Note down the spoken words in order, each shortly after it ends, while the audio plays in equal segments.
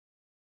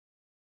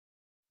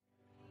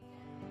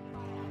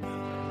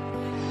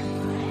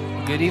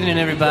Good evening,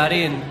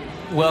 everybody, and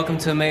welcome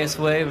to Emmaus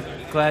Way.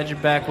 We're glad you're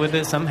back with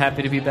us. I'm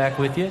happy to be back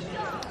with you.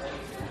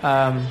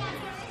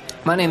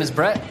 My name is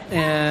Brett,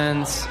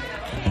 and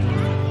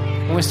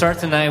I'm going to start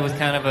tonight with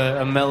kind of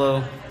a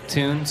mellow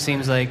tune.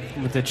 Seems like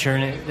with the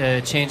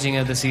changing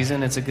of the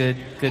season, it's a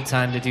good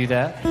time to do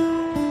that.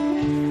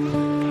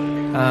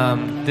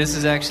 This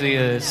is actually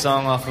a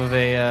song off of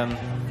I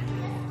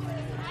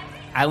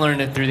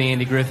learned it through the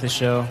Andy Griffith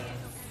Show.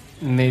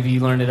 Maybe you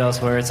learned it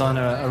elsewhere. It's on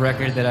a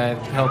record that I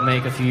helped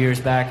make a few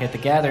years back at the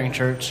Gathering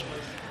Church.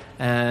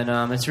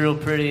 And it's real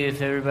pretty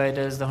if everybody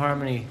does the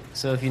harmony.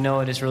 So if you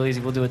know it, it's real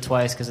easy. We'll do it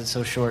twice because it's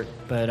so short.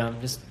 But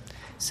just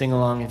sing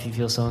along if you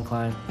feel so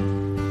inclined.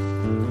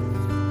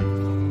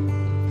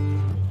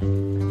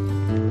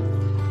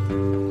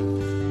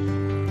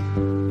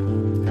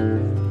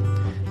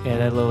 Yeah,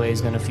 that low A is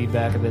going to feed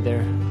back a bit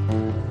there.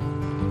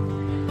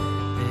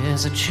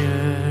 There's a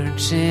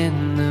church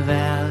in the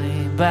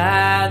valley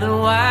by the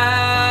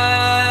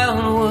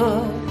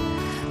wildwood,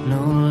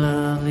 no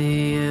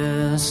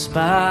lovelier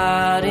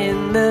spot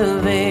in the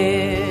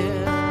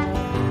vale,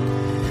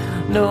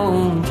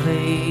 no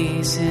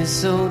place is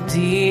so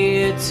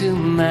dear to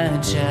my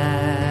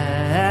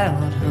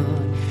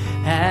childhood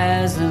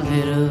as the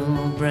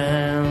little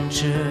brown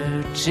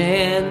church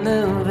in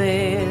the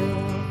vale.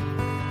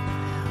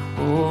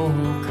 Oh,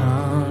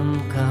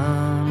 come,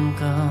 come,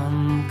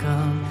 come,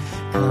 come,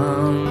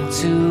 come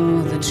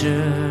to the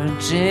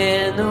church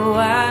in the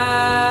wildwood.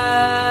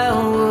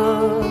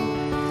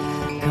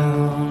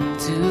 Come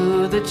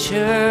to the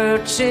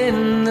church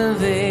in the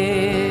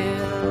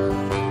vale.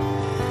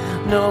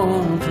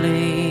 No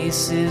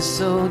place is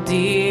so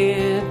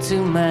dear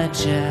to my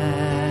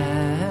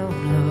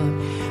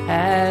childhood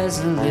as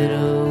the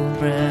little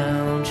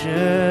brown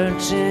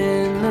church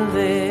in the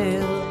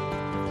vale.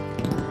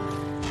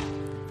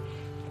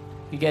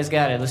 You guys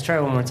got it. Let's try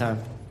it one more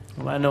time.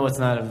 Well, I know it's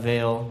not a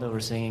vale that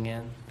we're singing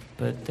in,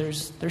 but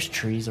there's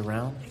trees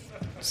around.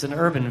 It's an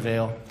urban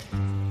vale.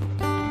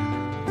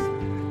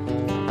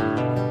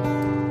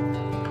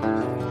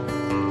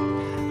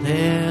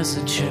 There's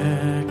a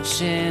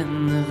church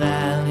in the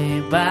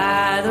valley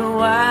by the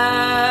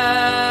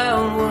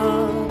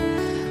wildwood,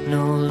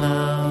 no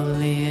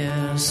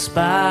lovelier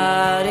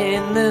spot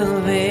in the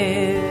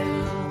vale,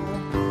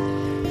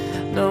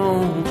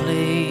 no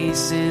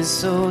place is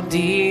so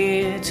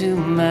dear to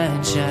my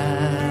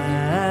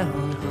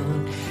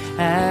childhood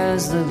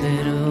as the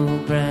little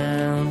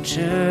brown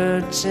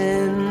church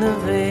in the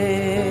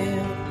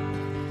vale.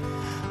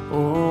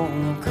 Oh,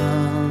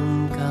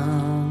 come,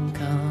 come,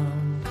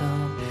 come,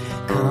 come,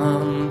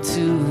 come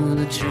to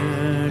the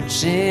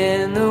church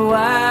in the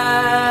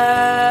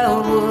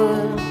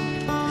wildwood.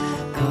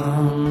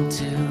 Come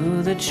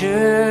to the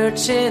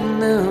church in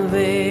the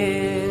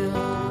vale.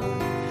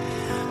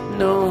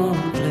 No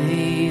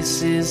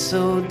place is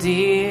so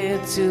dear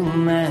to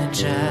my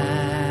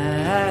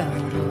childhood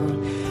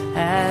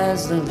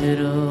as the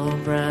little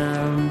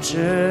brown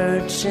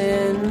church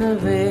in the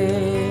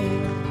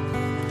vale.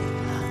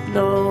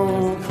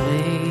 No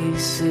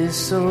place is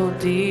so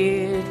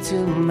dear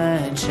to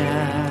my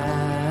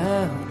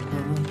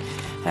childhood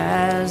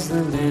as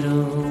the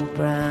little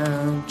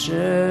brown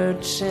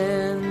church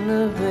in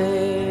the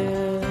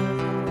vale.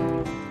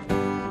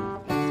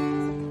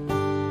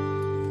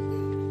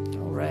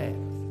 All right.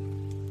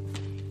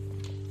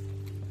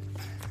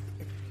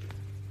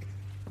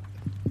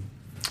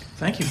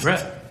 Thank you,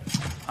 Brett.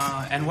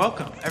 And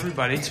welcome,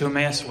 everybody, to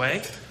Emmaus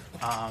Way.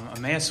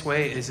 Emmaus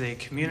Way is a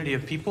community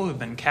of people who've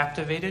been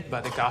captivated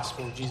by the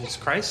gospel of Jesus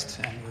Christ,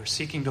 and we're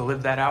seeking to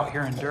live that out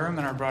here in Durham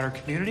and our broader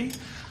community.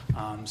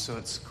 So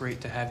it's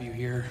great to have you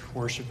here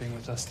worshiping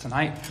with us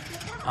tonight.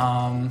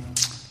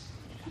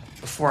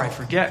 Before I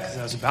forget, because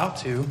I was about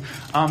to,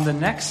 the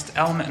next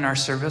element in our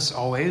service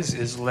always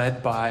is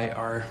led by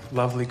our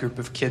lovely group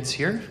of kids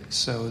here.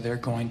 So they're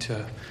going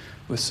to,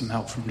 with some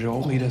help from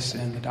Joel, lead us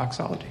in the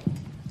doxology.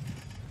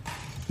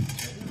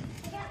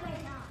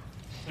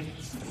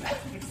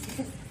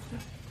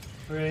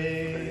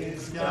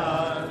 Praise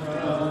God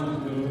from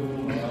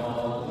whom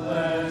all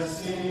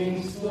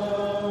blessings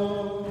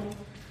flow.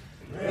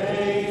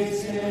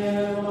 Praise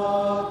Him,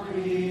 all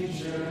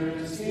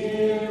creatures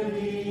here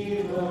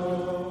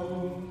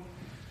below.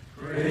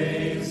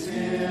 Praise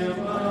Him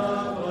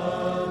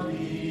above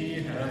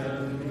the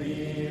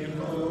heavenly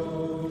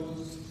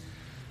host.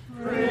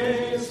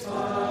 Praise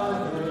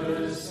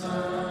Father,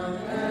 Son,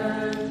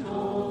 and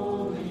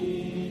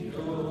Holy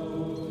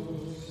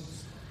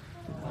Ghost.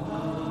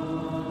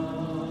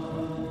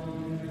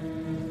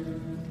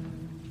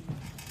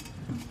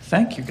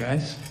 Thank you,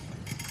 guys.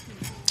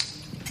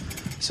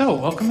 So,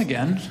 welcome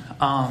again.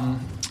 I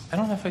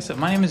don't know if I said,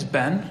 my name is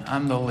Ben.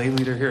 I'm the lay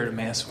leader here at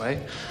Emmaus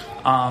Way.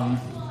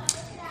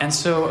 And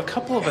so a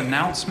couple of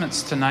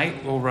announcements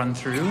tonight we'll run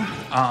through.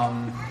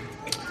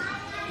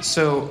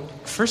 So,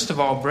 first of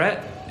all,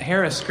 Brett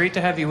Harris, great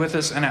to have you with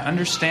us. And I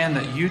understand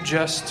that you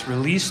just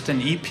released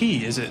an EP.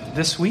 Is it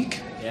this week?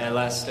 Yeah,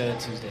 last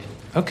Tuesday.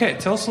 Okay,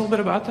 tell us a little bit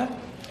about that.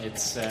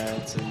 It's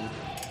a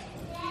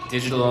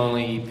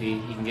digital-only EP.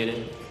 You can get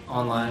it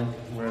online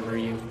wherever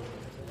you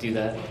do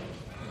that.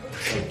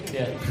 So,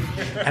 yeah.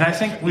 And I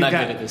think we've Not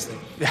got good at this thing.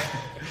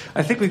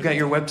 I think we've got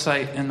your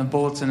website in the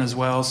bulletin as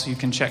well, so you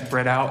can check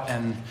Brett out,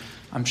 and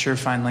I'm sure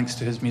find links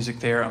to his music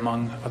there,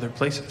 among other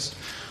places.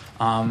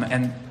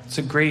 And it's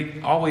a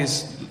great,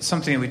 always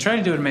something that we try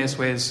to do at Emmaus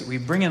Way is we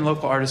bring in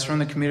local artists from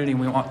the community,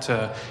 and we want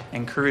to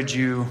encourage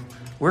you.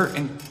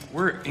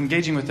 We're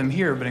engaging with them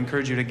here, but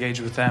encourage you to engage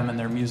with them and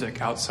their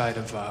music outside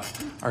of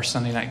our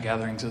Sunday night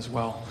gatherings as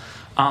well.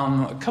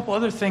 A couple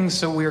other things.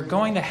 So we're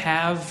going to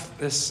have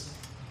this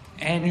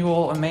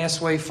annual Emmaus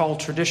Way fall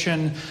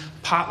tradition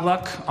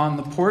potluck on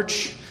the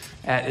porch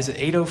at, is it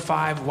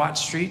 805 Watt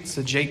Street? It's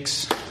the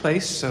Jake's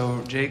place.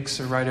 So Jake's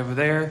are right over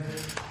there.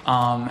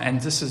 And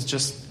this is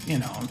just,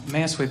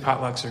 Emmaus Way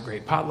potlucks are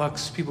great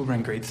potlucks. People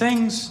bring great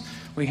things.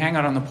 We hang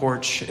out on the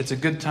porch. It's a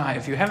good time.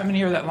 If you haven't been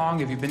here that long,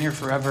 if you've been here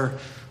forever,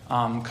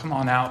 come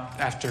on out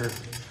after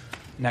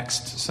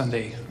next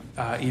Sunday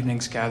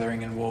evening's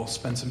gathering, and we'll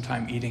spend some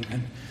time eating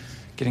and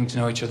getting to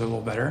know each other a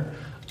little better.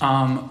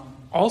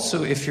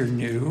 Also, if you're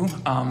new,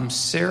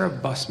 Sarah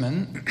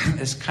Bussman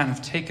has kind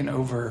of taken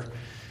over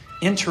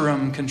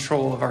interim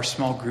control of our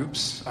small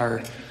groups.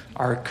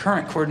 Our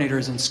current coordinator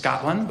is in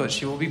Scotland, but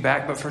she will be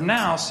back. But for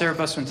now, Sarah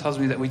Bussman tells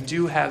me that we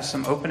do have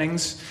some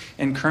openings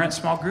in current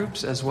small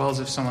groups, as well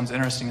as if someone's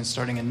interested in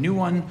starting a new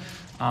one,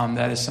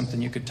 that is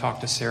something you could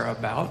talk to Sarah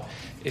about.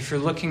 If you're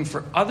looking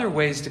for other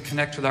ways to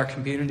connect with our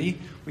community,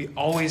 we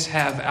always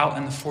have out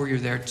in the foyer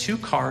there 2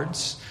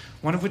 cards.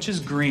 One of which is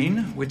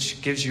green,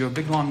 which gives you a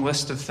big long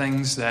list of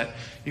things that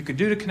you could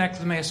do to connect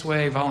with Emmaus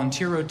Way,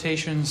 volunteer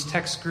rotations,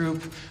 text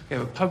group. We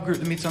have a pub group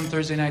that meets on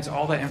Thursday nights.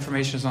 All that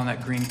information is on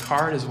that green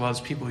card, as well as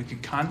people you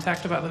could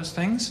contact about those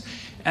things.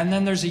 And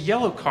then there's a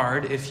yellow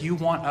card if you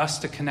want us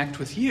to connect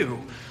with you.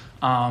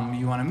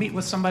 You want to meet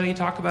with somebody,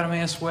 talk about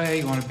Emmaus Way,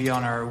 you want to be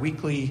on our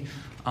weekly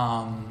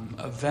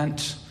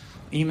event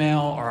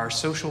email or our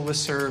social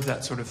listserv,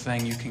 that sort of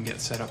thing, you can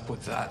get set up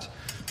with that.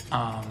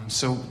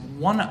 So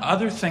one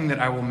other thing that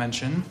I will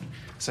mention,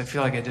 because I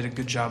feel like I did a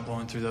good job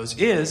blowing through those,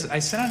 is I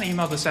sent out an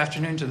email this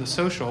afternoon to the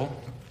social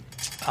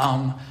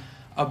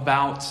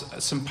about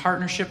some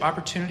partnership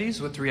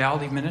opportunities with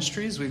Reality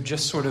Ministries. We've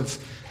just sort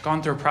of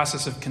gone through a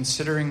process of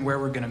considering where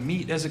we're going to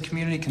meet as a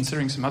community,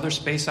 considering some other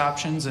space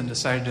options, and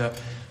decided to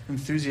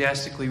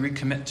enthusiastically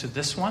recommit to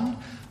this one.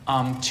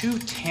 2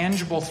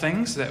 tangible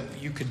things that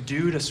you could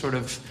do to sort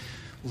of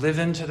live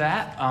into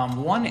that.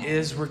 One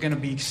is we're going to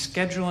be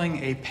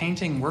scheduling a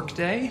painting work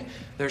day.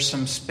 There's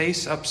some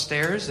space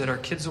upstairs that our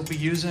kids will be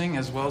using,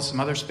 as well as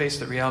some other space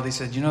that Reality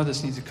said,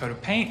 this needs a coat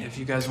of paint. If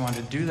you guys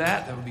wanted to do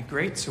that, that would be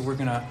great. So we're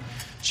going to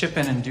chip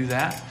in and do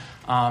that.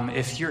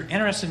 If you're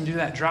interested in doing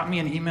that, drop me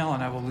an email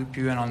and I will loop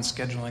you in on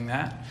scheduling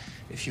that.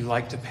 If you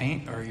like to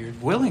paint or you're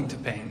willing to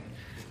paint,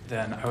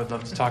 then I would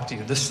love to talk to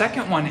you. The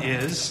second one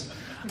is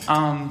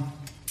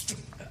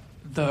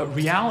the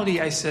Reality.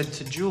 I said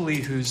to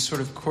Julie, who's sort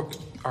of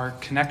our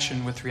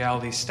connection with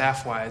Reality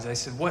staff-wise, I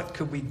said, what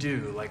could we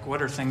do? Like,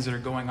 what are things that are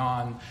going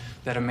on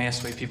that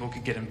Emmaus Way people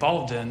could get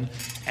involved in?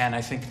 And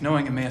I think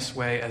knowing Emmaus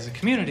Way as a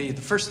community,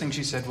 the first thing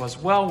she said was,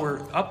 well, we're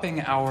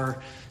upping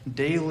our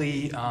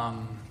daily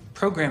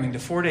programming to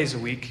 4 days a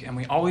week, and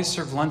we always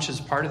serve lunch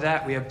as part of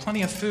that. We have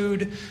plenty of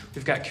food.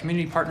 We've got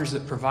community partners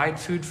that provide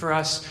food for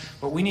us,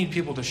 but we need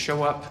people to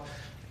show up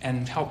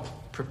and help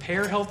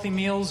prepare healthy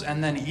meals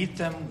and then eat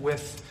them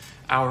with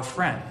our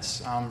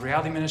friends.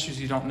 Reality Ministries,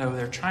 you don't know,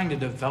 they're trying to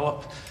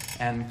develop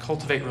and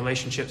cultivate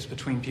relationships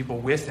between people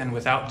with and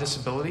without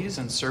disabilities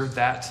and serve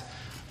that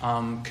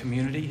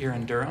community here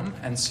in Durham.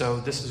 And so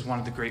this is one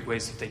of the great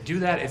ways that they do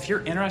that. If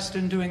you're interested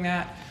in doing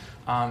that,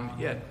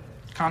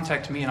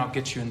 contact me and I'll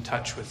get you in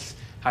touch with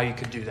how you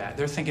could do that.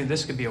 They're thinking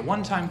this could be a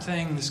one-time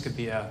thing, this could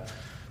be a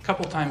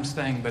couple times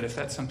thing, but if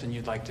that's something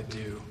you'd like to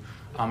do,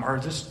 or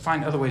just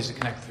find other ways to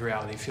connect with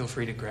Reality, feel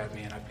free to grab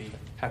me and I'd be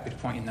happy to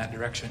point you in that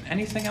direction.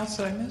 Anything else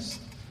that I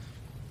missed?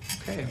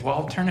 Okay, well,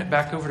 I'll turn it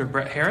back over to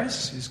Brett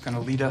Harris, who's going to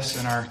lead us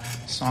in our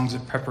songs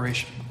of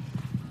preparation.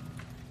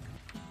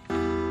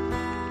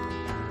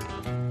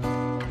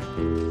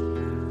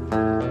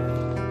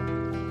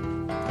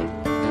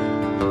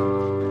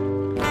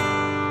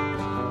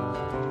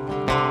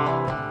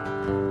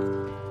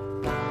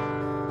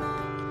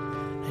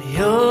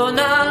 You're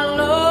not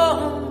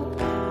alone,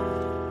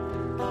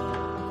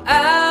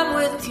 I'm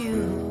with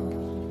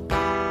you,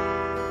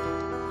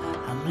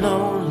 I'm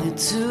lonely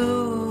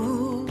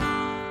too.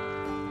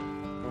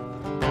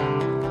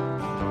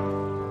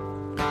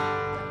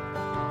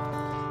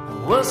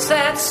 What's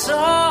that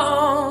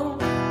song?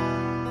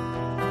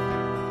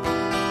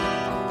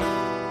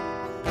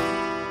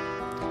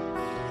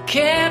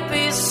 Can't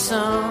be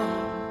sung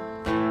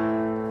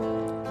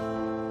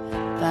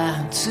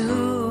by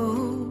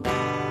two.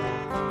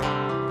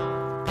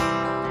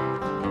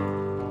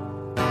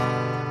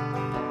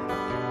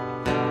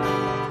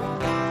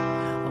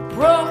 A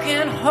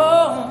broken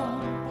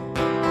home,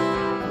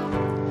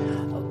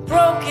 a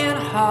broken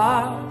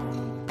heart,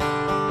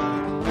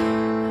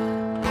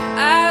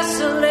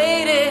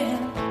 isolated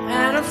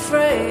and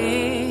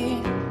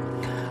afraid.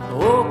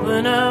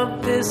 Open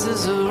up, this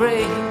is a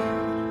raid.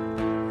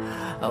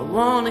 I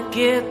wanna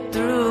get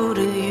through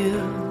to you.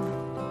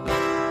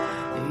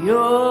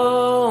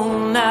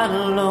 You're not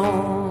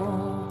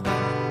alone.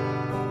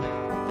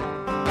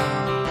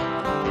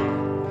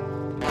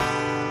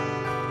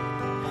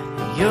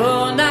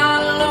 You're not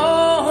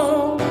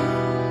alone.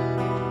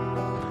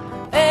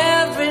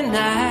 Every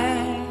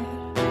night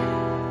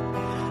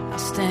I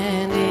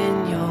stand in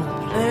your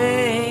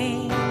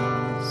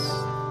place.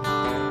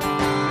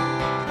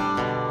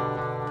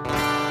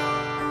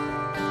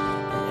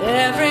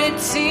 Every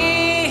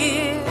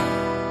tear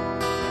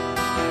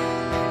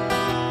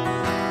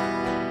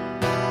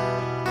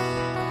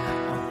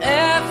on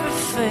every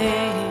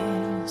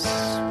face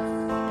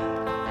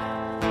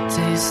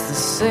tastes the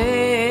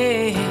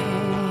same.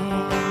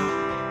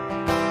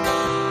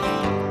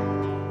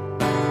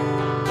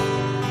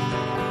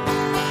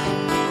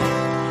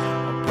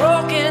 A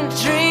broken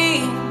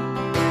dream,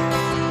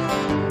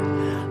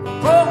 a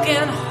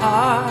broken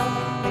heart,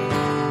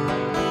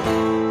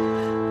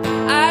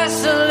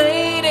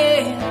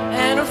 isolated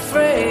and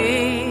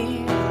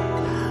afraid.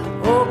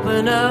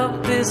 Open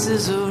up, this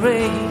is a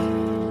raid.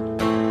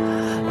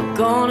 I'm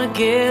gonna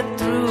get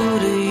through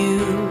to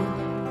you.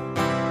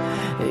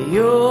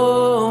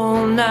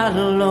 You're not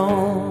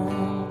alone.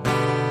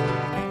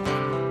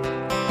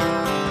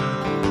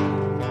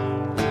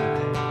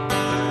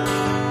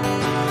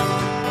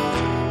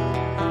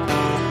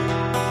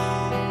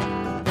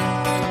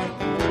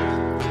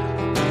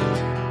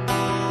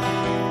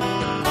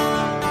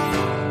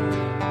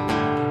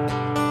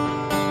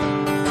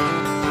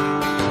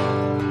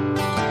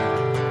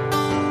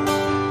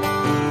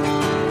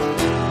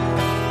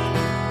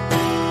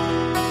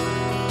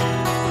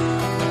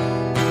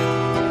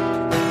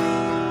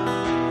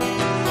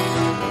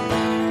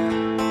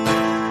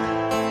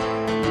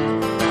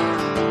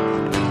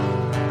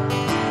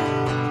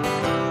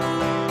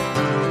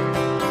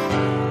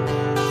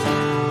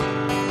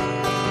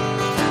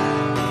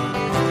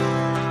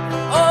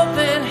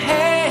 Open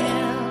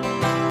hand,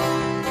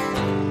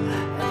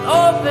 an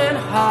open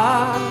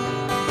heart.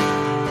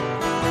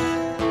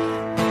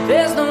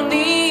 There's no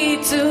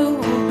need to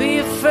be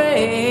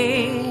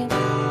afraid.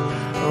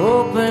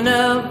 Open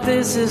up,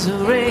 this is a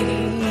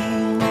raid.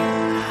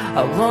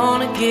 I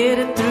wanna get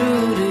it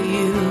through to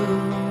you.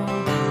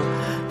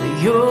 That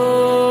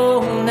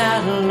you're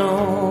not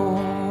alone.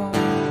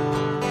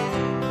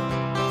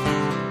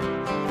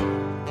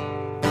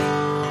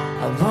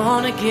 I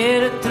wanna get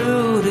it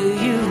through to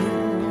you.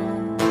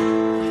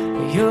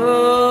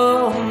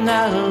 You're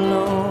not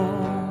alone.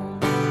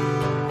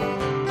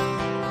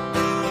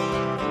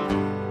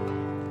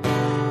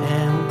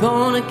 And I'm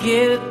gonna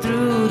get it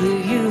through to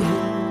you.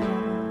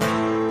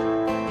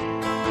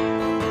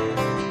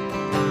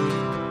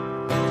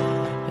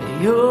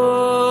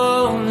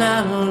 You're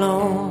not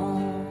alone.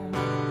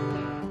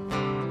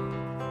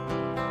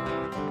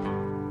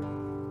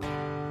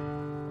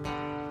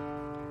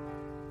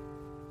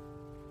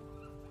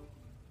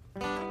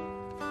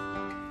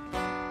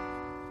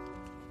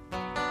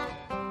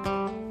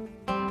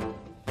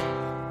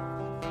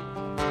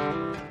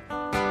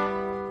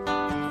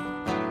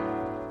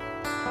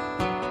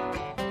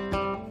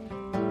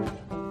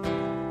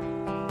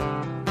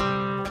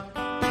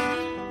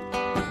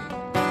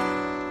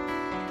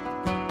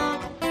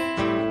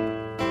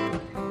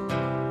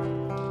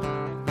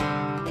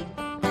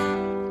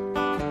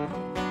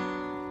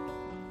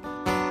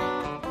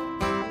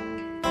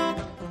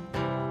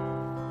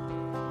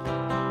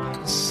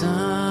 The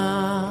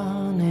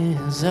sun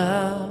is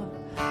up,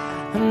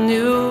 a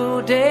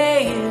new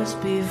day is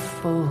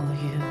before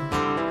you.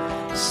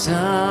 The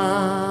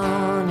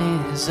sun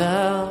is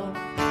up,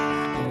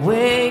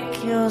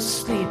 awake your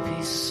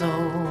sleepy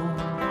soul.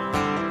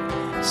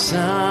 The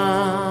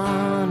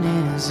sun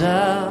is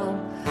up,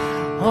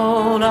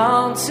 hold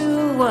on to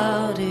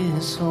what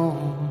is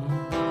home.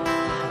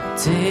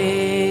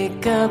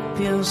 Take up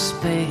your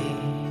spade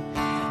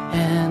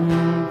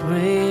and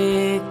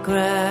break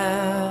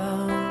ground.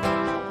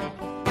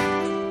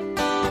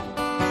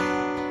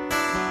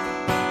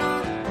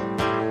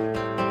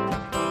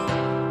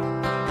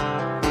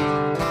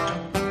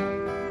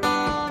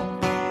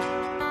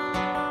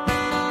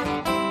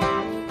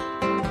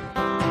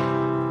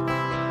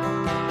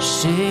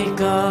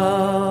 Shake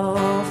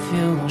off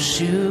your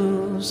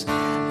shoes,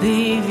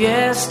 leave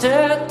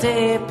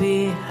yesterday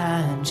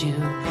behind you.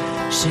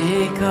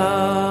 Shake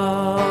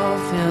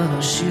off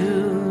your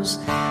shoes,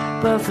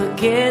 but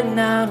forget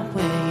not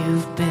where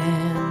you've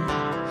been.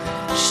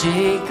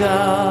 Shake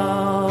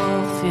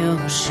off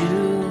your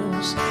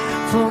shoes,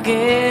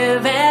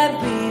 forgive and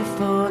be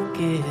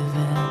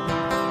forgiven.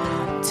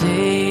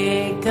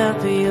 Take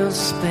up your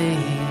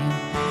spade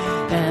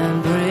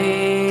and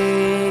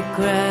break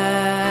ground.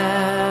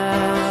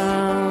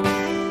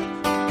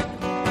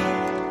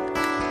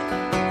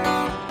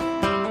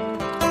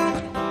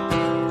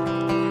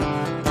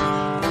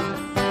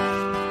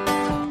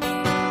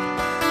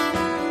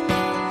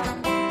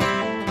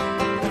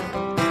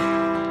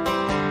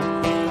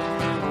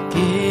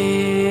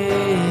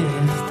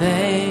 Give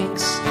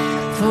thanks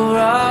for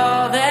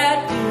all that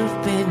you've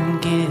been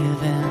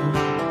given.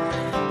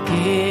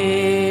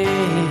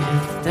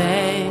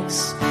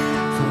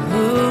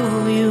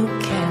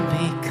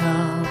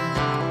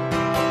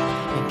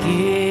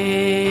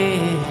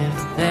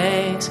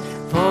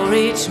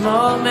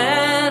 small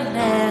man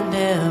and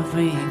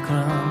every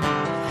crumb.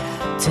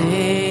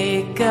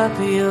 Take up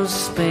your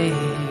spade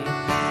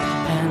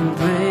and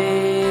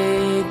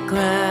break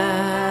ground.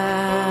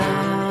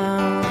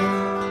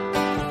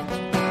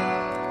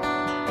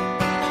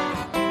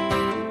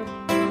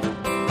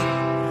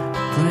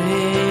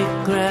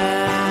 Break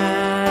ground.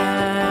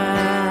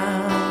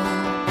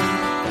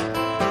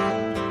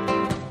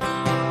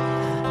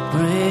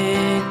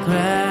 Break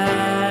ground.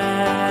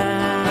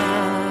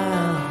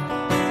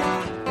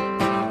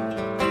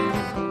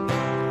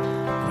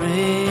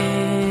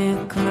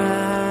 Break ground.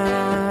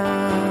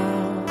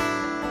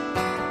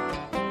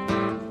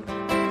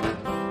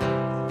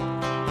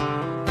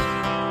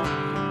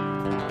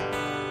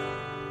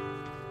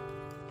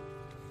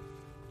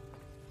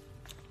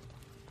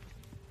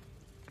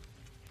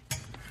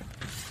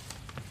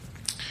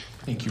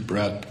 Thank you,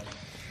 Brett.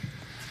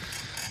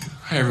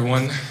 Hi,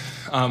 everyone.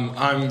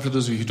 For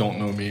those of you who don't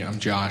know me, I'm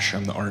Josh.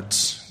 I'm the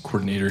arts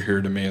coordinator here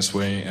at Emmaus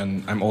Way,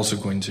 and I'm also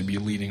going to be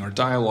leading our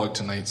dialogue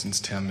tonight since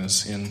Tim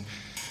is in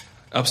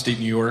upstate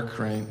New York,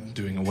 right,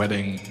 doing a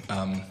wedding,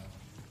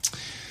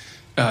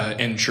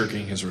 and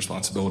shirking his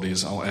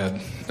responsibilities, I'll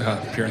add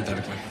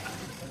parenthetically.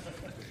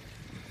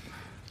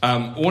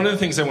 One of the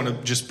things I want to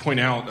just point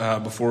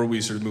out before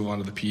we sort of move on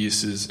to the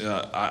piece is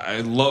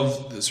I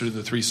love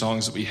the three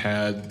songs that we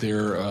had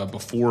there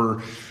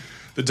before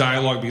the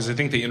dialogue, because I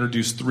think they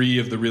introduced three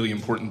of the really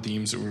important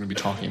themes that we're going to be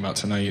talking about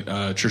tonight.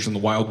 Church in the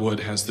Wildwood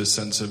has this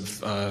sense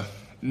of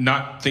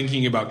not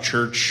thinking about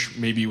church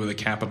maybe with a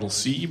capital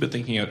C, but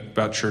thinking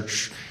about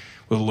church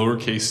with a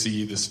lowercase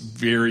c, this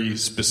very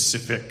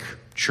specific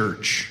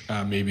church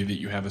maybe that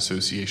you have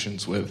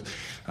associations with.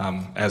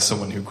 As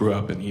someone who grew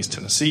up in East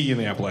Tennessee in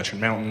the Appalachian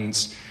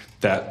Mountains,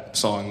 that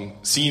song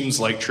seems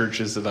like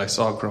churches that I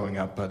saw growing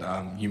up, but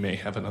you may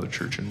have another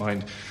church in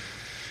mind.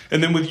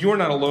 And then with You're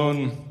Not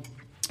Alone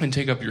and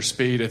Take Up Your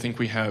Spade, I think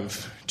we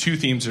have two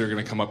themes that are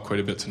going to come up quite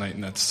a bit tonight,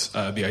 and that's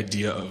the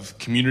idea of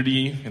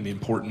community and the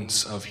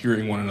importance of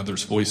hearing one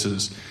another's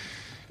voices,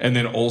 and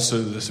then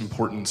also this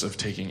importance of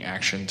taking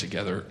action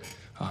together.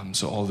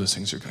 So all of those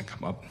things are going to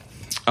come up.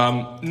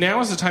 Now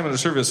is the time of the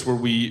service where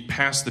we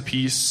pass the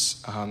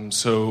peace,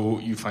 so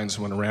you find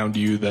someone around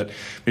you that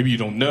maybe you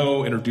don't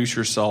know, introduce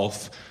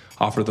yourself,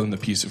 offer them the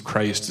peace of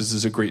Christ. This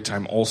is a great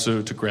time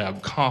also to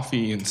grab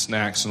coffee and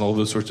snacks and all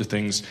those sorts of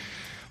things.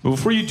 But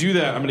before you do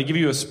that, I'm going to give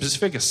you a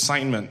specific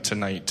assignment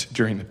tonight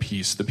during the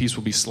piece. The piece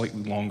will be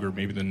slightly longer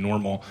maybe than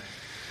normal.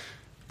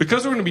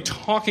 Because we're going to be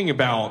talking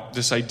about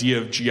this idea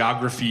of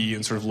geography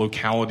and sort of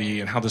locality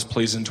and how this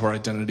plays into our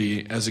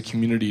identity as a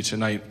community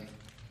tonight,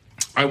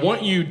 I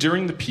want you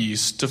during the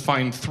piece to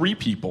find three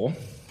people,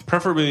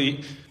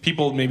 preferably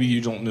people maybe you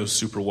don't know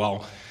super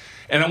well,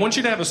 and I want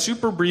you to have a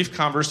super brief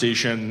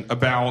conversation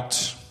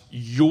about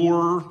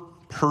your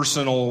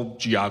personal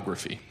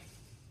geography.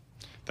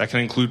 That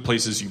can include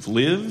places you've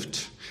lived.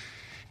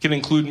 It can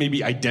include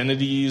maybe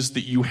identities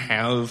that you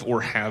have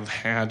or have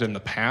had in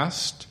the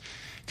past.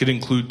 It can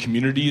include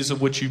communities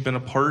of which you've been a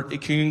part.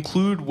 It can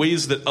include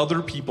ways that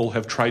other people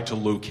have tried to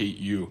locate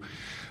you.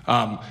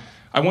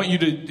 I want you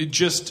to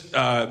just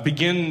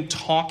begin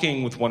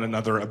talking with one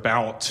another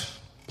about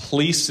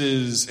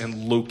places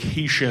and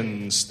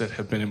locations that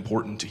have been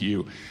important to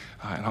you.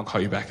 And I'll call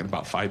you back in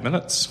about 5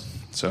 minutes.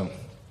 So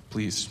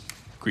please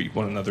greet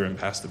one another and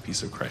pass the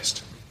peace of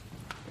Christ.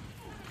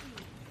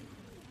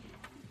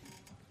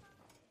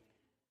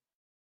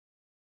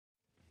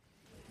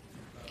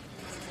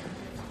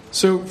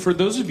 So for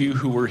those of you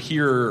who were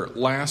here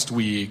last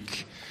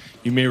week,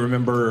 you may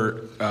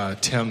remember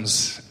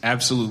Tim's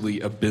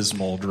absolutely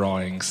abysmal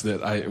drawings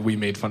that we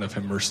made fun of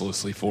him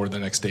mercilessly for the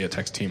next day at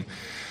Text Team.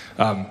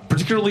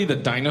 Particularly the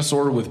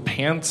dinosaur with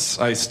pants,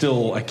 I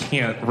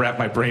can't wrap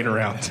my brain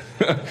around.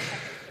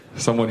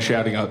 Someone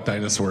shouting out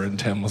dinosaur, and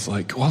Tim was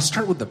like, well, I'll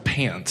start with the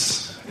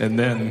pants, and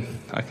then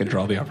I can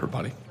draw the upper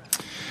body.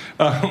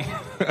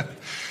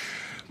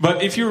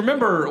 But if you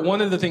remember,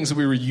 one of the things that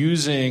we were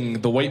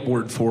using the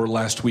whiteboard for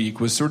last week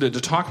was sort of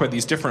to talk about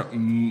these different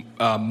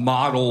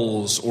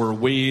models or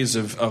ways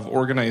of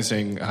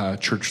organizing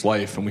church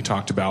life. And we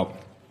talked about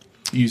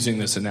using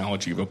this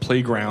analogy of a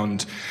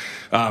playground,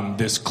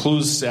 this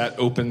closed set,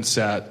 open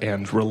set,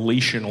 and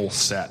relational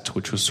set,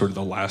 which was sort of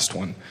the last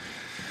one.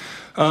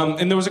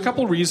 And there was a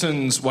couple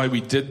reasons why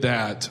we did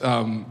that,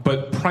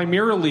 but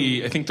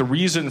primarily I think the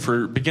reason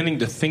for beginning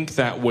to think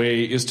that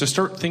way is to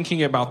start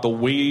thinking about the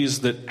ways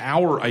that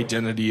our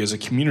identity as a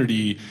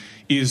community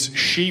is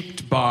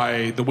shaped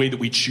by the way that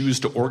we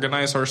choose to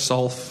organize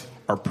ourselves,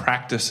 our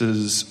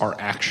practices, our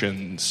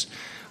actions,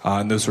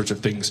 and those sorts of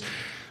things.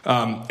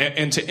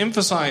 And to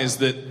emphasize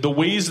that the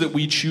ways that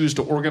we choose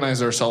to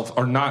organize ourselves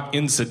are not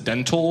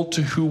incidental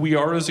to who we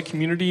are as a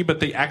community, but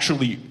they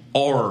actually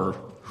are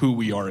who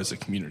we are as a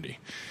community.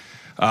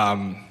 We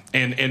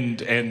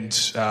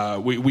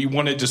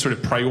wanted to sort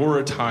of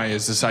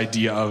prioritize this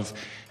idea of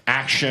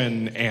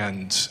action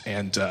and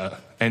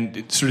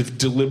sort of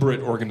deliberate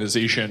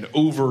organization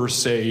over,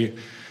 say,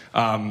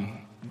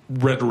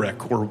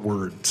 rhetoric or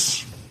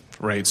words,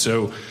 right?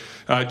 So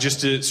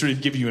just to sort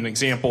of give you an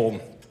example,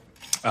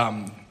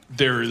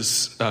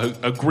 There's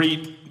a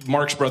great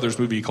Marx Brothers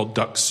movie called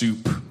Duck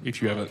Soup,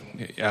 if you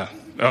haven't. Yeah.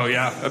 Oh,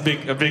 yeah. A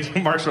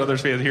big Marx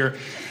Brothers fan here.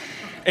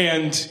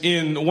 And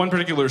in one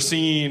particular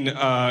scene,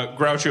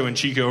 Groucho and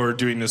Chico are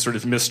doing this sort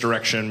of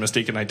misdirection,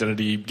 mistaken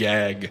identity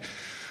gag.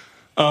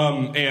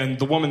 And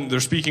the woman they're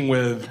speaking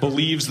with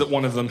believes that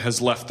one of them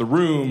has left the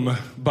room,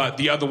 but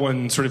the other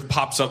one sort of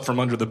pops up from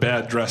under the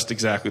bed dressed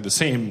exactly the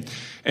same.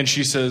 And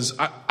she says,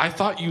 I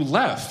thought you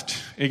left.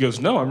 And he goes,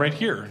 no, I'm right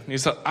here. And he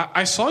said,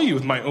 I saw you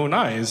with my own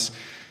eyes.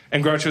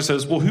 And Groucho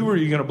says, well, who are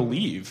you going to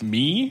believe,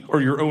 me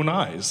or your own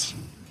eyes?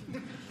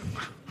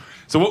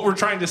 So what we're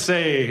trying to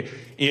say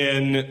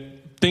in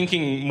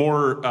thinking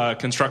more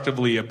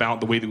constructively about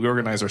the way that we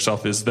organize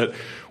ourselves is that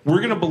we're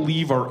going to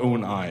believe our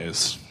own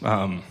eyes.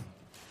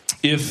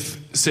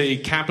 If, say,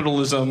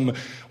 capitalism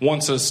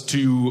wants us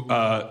to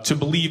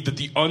believe that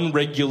the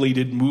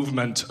unregulated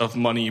movement of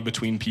money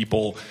between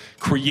people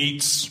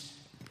creates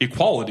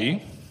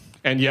equality,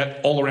 and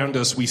yet all around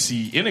us we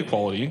see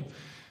inequality,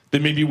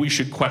 then maybe we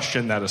should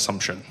question that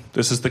assumption.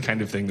 This is the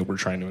kind of thing that we're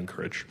trying to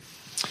encourage.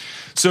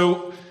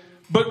 So,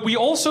 but we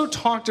also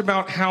talked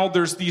about how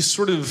there's these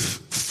sort of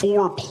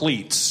 4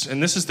 plates,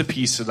 and this is the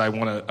piece that I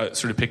want to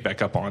sort of pick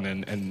back up on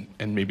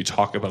and maybe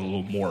talk about a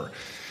little more.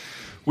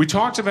 We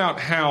talked about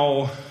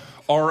how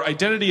our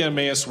identity at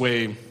Emmaus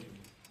Way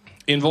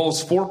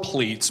involves 4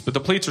 plates, but the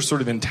plates are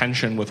sort of in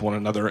tension with one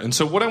another. And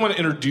so what I want to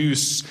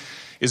introduce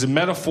is a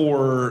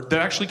metaphor that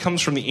actually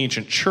comes from the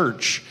ancient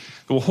church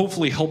that will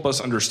hopefully help us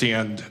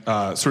understand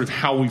sort of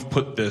how we've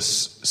put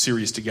this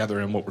series together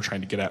and what we're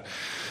trying to get at.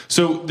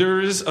 So there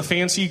is a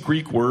fancy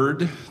Greek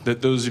word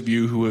that those of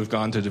you who have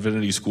gone to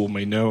divinity school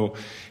may know,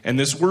 and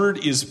this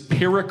word is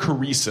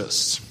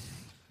perichoresis.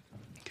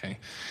 Okay.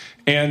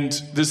 And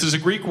this is a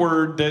Greek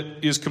word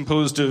that is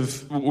composed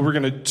of, we're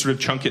going to sort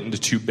of chunk it into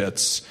 2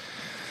 bits.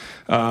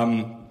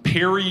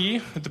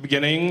 Peri, at the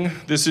beginning,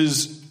 this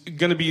is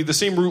going to be the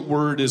same root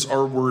word as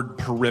our word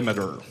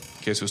perimeter.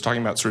 Okay, so it's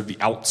talking about sort of the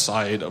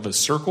outside of a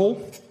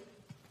circle.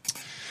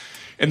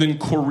 And then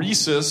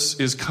choresis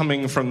is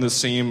coming from the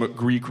same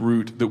Greek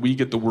root that we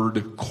get the word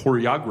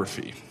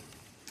choreography.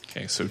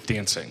 Okay, so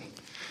dancing.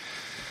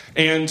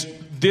 And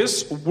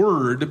this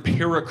word,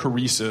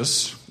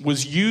 perichoresis,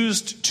 was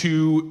used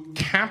to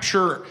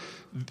capture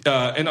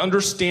an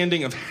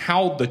understanding of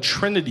how the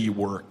Trinity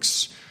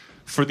works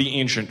for the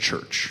ancient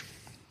church.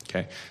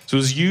 Okay, so it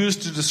was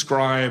used to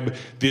describe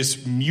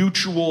this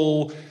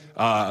mutual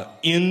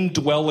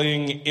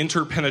indwelling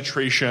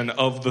interpenetration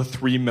of the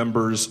 3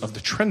 members of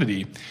the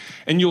Trinity.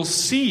 And you'll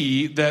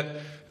see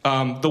that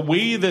the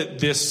way that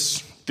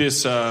this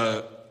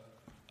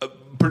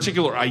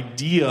particular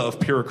idea of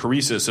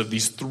perichoresis, of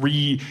these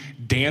 3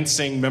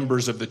 dancing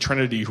members of the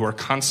Trinity who are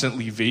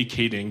constantly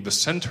vacating the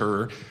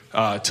center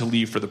to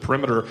leave for the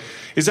perimeter,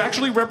 is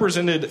actually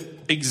represented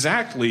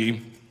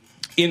exactly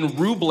in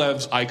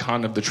Rublev's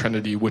icon of the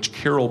Trinity, which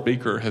Carol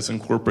Baker has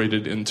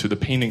incorporated into the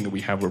painting that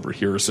we have over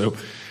here. So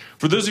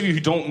for those of you who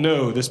don't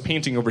know, this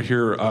painting over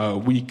here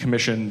we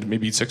commissioned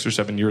maybe 6 or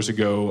 7 years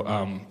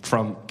ago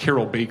from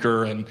Carol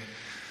Baker, and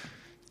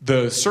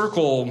the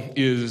circle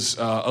is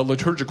a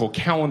liturgical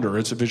calendar.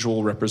 It's a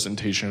visual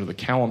representation of the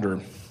calendar.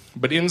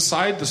 But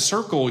inside the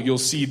circle, you'll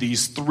see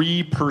these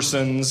 3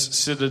 persons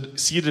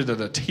seated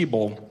at a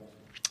table.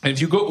 And if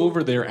you go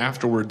over there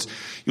afterwards,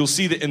 you'll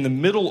see that in the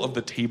middle of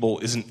the table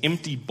is an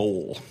empty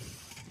bowl.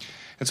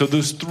 And so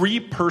those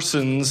 3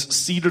 persons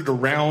seated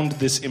around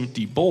this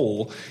empty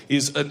bowl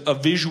is a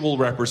visual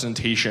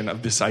representation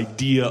of this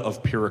idea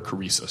of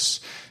perichoresis.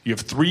 You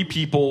have 3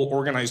 people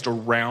organized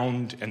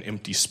around an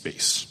empty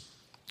space.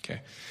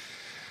 Okay.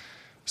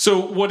 So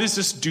what does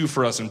this do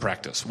for us in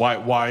practice?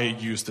 Why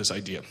use this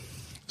idea?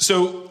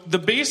 So the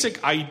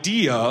basic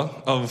idea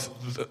of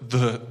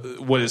the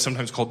what is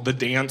sometimes called the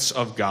dance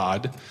of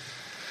God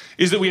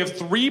is that we have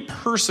 3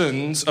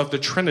 persons of the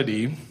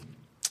Trinity,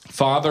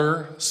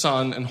 Father,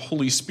 Son, and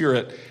Holy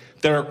Spirit,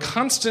 that are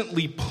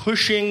constantly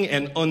pushing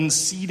and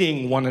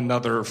unseating one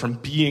another from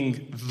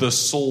being the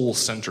sole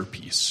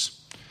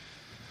centerpiece.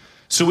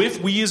 So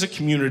if we as a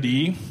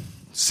community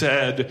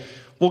said,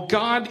 well,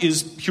 God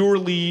is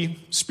purely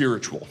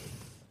spiritual.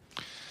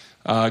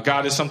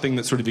 God is something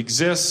that sort of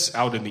exists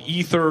out in the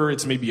ether.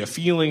 It's maybe a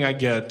feeling I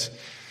get,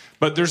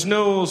 but there's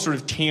no sort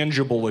of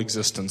tangible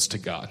existence to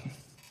God.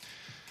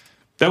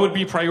 That would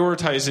be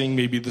prioritizing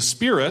maybe the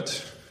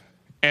Spirit.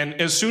 And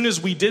as soon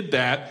as we did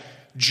that,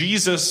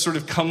 Jesus sort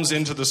of comes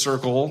into the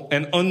circle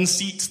and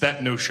unseats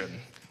that notion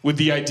with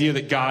the idea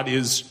that God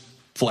is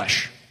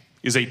flesh,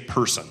 is a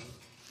person.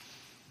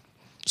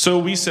 So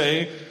we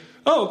say,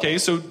 oh, okay,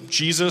 so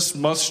God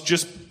must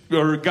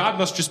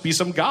just be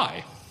some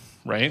guy,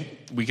 right?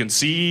 We can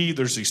see,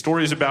 there's these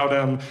stories about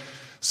him,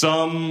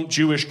 some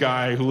Jewish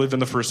guy who lived in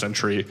the 1st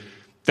century.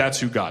 That's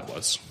who God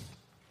was.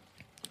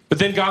 But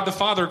then God the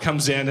Father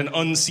comes in and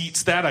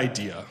unseats that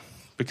idea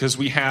because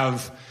we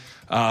have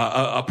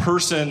a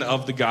person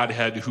of the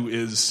Godhead who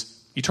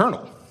is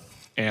eternal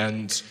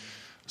and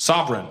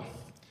sovereign.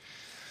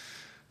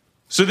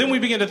 So then we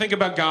begin to think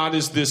about God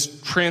as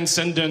this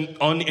transcendent,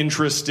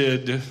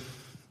 uninterested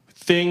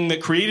thing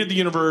that created the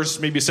universe,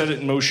 maybe set it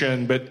in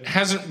motion, but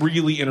hasn't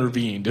really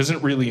intervened,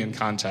 isn't really in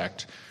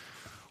contact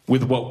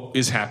with what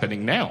is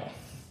happening now.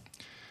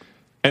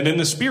 And then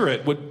the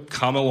Spirit would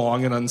come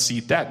along and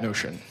unseat that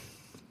notion,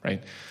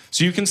 right?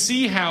 So you can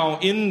see how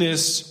in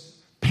this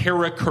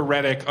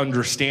perichoretic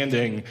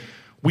understanding,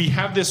 we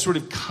have this sort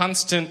of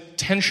constant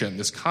tension,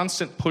 this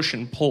constant push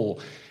and pull,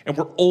 and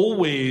we're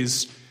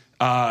always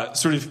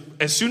sort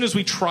of, as soon as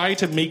we try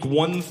to make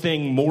one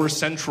thing more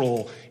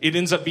central, it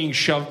ends up being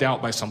shoved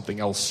out by something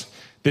else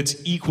that's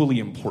equally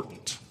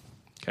important,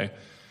 okay?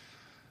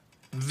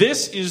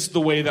 This is the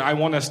way that I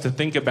want us to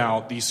think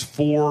about these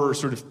four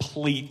sort of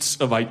plates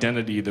of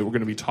identity that we're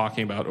going to be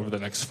talking about over the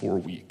next 4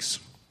 weeks.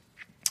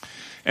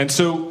 And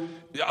so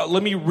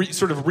let me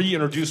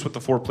reintroduce what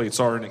the four plates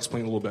are and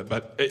explain a little bit.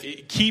 But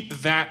keep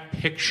that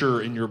picture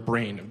in your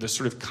brain of this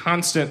sort of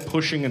constant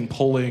pushing and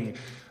pulling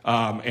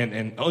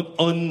and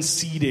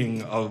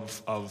unseating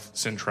of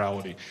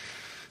centrality.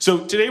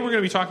 So today we're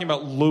going to be talking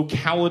about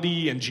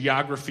locality and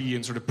geography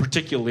and sort of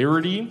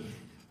particularity.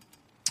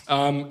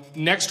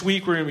 Next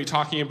week we're going to be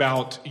talking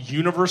about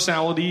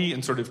universality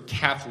and sort of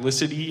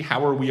Catholicity.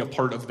 How are we a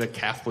part of the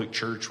Catholic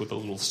Church with a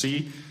little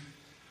c?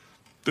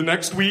 The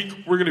next week,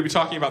 we're going to be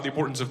talking about the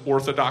importance of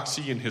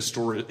orthodoxy and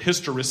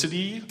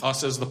historicity,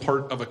 us as the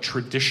part of a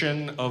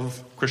tradition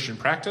of Christian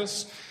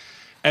practice.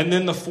 And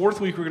then the fourth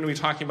week, we're going to be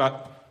talking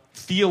about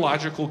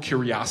theological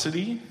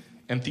curiosity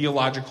and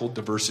theological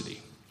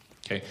diversity.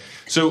 Okay,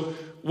 so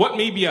what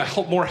may be a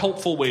more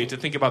helpful way to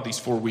think about these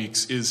 4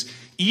 weeks is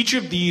each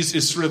of these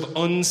is sort of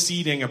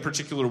unseating a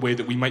particular way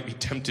that we might be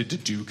tempted to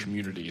do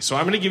community. So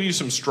I'm going to give you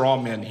some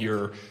straw men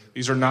here.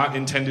 These are not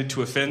intended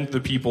to offend the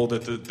people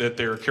that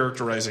they're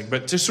characterizing,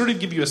 but to sort of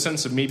give you a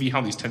sense of maybe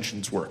how these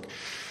tensions work.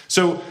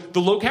 So the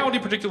locality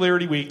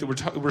particularity week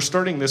that we're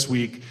starting this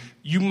week,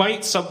 you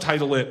might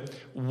subtitle it,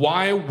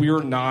 Why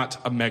We're Not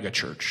a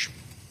Megachurch.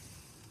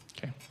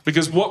 Okay?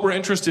 Because what we're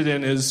interested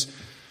in is,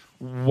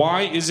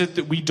 why is it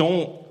that we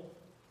don't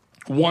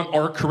want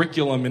our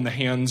curriculum in the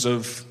hands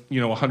of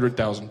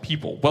 100,000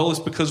 people? Well, it's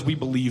because we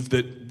believe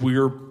that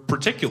we're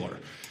particular,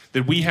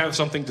 that we have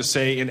something to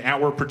say in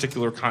our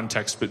particular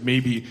context, but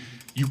maybe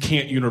you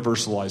can't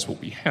universalize what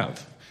we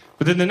have.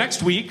 But then the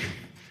next week,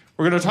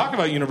 we're going to talk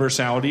about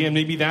universality, and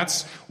maybe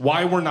that's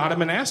why we're not a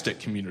monastic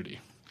community.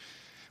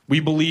 We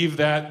believe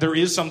that there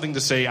is something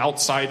to say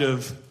outside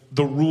of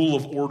the rule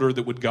of order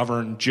that would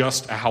govern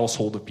just a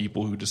household of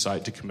people who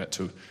decide to commit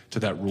to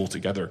that rule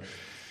together.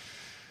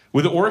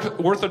 With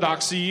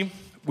orthodoxy,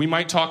 we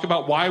might talk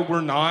about why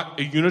we're not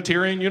a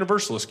Unitarian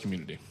Universalist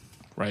community,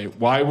 right?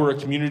 Why we're a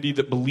community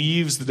that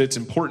believes that it's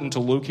important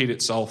to locate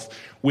itself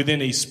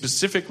within a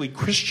specifically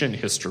Christian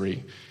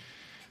history.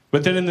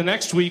 But then in the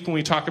next week, when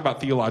we talk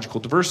about theological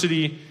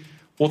diversity,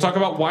 we'll talk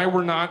about why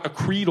we're not a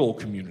creedal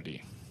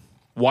community.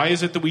 Why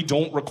is it that we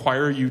don't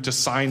require you to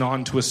sign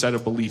on to a set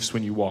of beliefs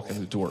when you walk in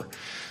the door?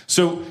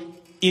 So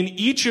in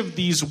each of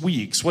these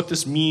weeks, what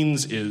this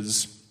means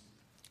is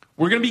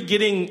we're going to be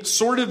getting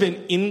sort of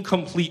an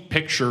incomplete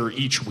picture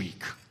each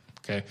week,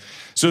 okay?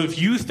 So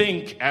if you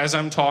think, as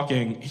I'm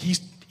talking,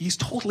 he's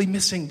totally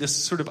missing this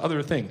sort of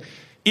other thing,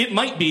 it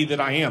might be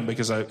that I am,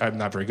 because I'm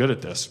not very good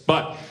at this,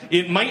 but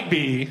it might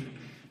be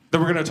that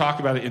we're going to talk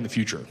about it in the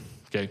future,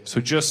 okay?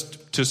 So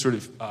just to sort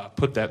of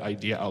put that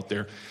idea out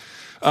there.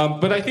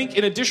 But I think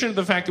in addition to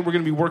the fact that we're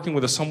going to be working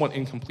with a somewhat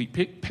incomplete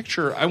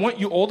picture, I want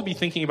you all to be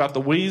thinking about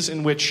the ways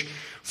in which,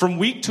 from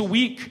week to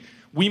week,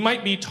 we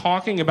might be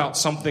talking about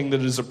something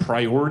that is a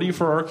priority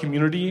for our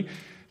community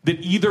that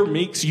either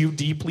makes you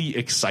deeply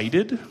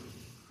excited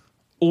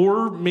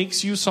or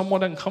makes you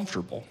somewhat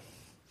uncomfortable.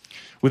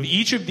 With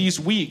each of these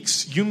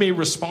weeks, you may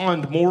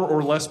respond more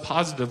or less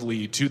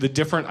positively to the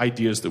different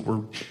ideas that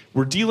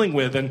we're dealing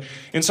with. And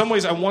in some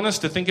ways, I want us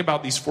to think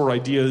about these four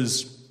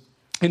ideas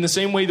in the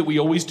same way that we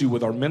always do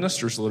with our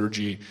ministers'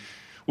 liturgy,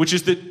 which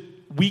is that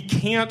we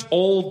can't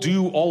all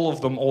do all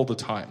of them all the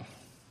time.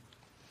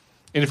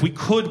 And if we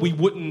could, we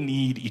wouldn't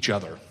need each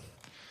other.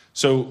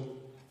 So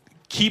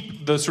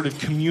keep the sort of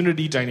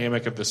community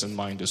dynamic of this in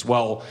mind as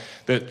well,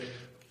 that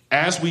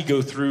as we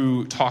go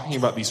through talking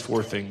about these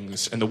four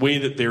things and the way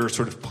that their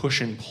sort of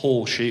push and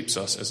pull shapes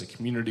us as a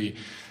community,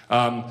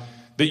 that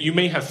you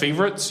may have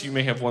favorites, you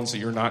may have ones that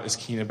you're not as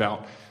keen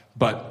about,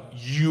 but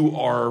you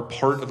are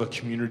part of a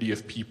community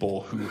of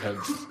people who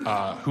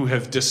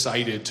have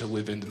decided to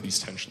live into these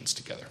tensions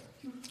together.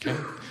 Okay?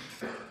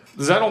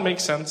 Does that all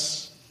make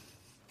sense?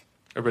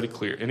 Everybody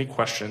clear? Any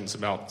questions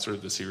about sort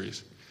of the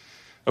series?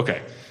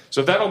 Okay,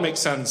 so if that all makes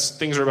sense,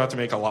 things are about to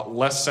make a lot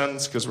less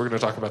sense because we're going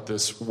to talk about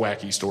this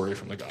wacky story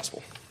from the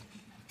gospel.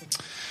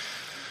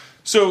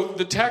 So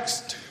the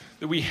text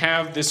that we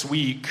have this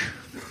week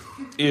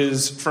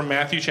is from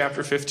Matthew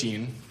chapter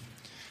 15.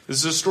 This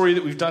is a story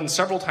that we've done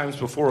several times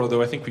before,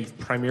 although I think we've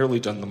primarily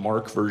done the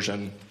Mark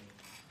version.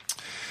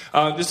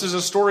 This is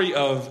a story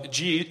of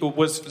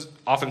what's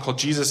often called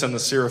Jesus and the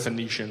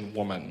Syrophoenician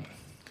woman.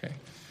 Okay,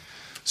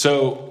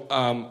 so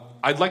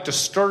I'd like to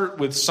start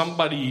with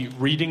somebody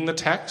reading the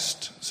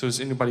text. So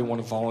does anybody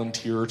want to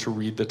volunteer to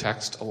read the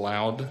text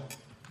aloud?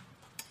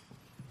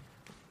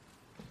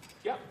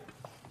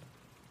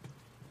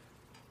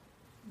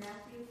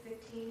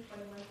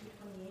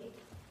 14:21-28.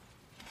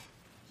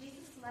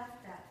 Jesus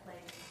left that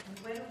place and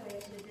went away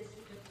to the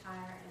district of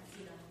Tyre and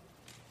Sidon.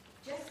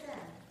 Just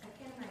then, a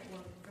Canaanite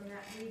woman from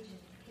that region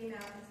came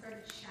out and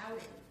started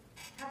shouting,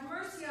 "Have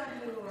mercy on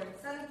me, Lord,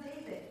 Son of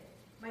David.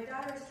 My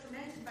daughter is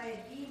tormented by a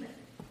demon."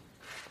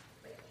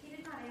 But he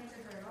did not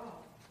answer her at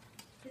all.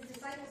 His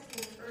disciples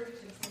came and urged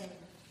him, saying,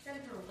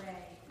 "Send her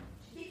away.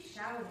 She keeps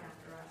shouting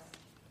after us."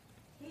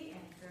 He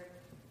answered,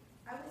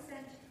 "I was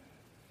sent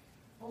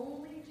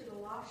only to the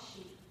lost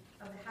sheep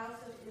of the house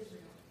of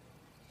Israel."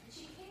 And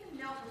she came and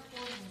knelt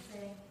before him,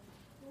 saying,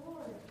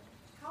 "Lord,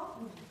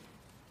 help me."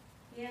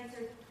 He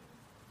answered,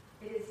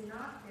 "It is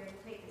not fair to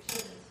take the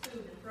children's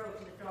food and throw it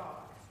to the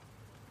dogs."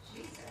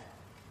 She said,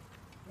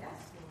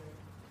 "Yes, Lord,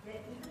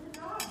 yet even the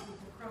dogs eat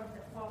the crumbs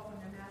that fall from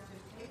their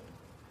master's table."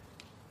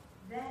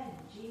 Then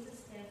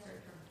Jesus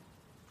answered her,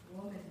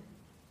 "Woman,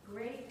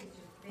 great is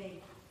your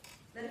faith.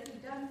 Let it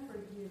be done for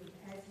you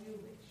as you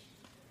wish."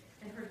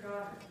 And her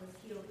daughter was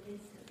healed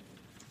instantly.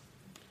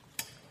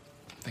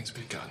 Thanks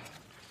be to God.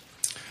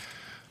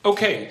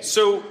 Okay,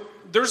 so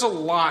there's a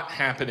lot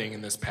happening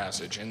in this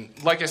passage. And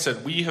like I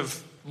said, we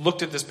have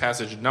looked at this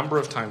passage a number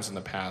of times in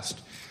the past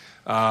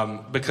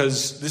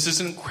because this is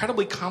an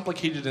incredibly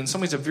complicated, in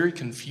some ways, a very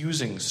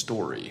confusing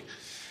story.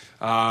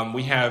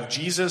 We have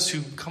Jesus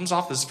who comes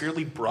off as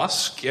fairly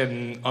brusque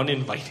and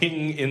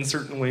uninviting in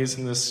certain ways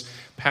in this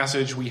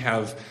passage. We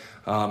have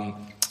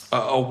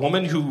a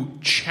woman who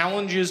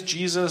challenges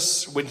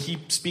Jesus when he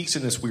speaks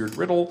in this weird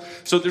riddle.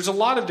 So there's a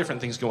lot of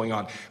different things going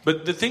on.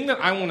 But the thing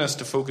that I want us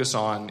to focus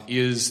on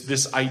is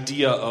this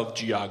idea of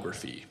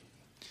geography,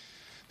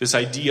 this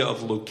idea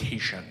of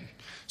location.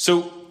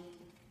 So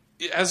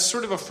as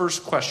sort of a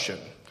first question,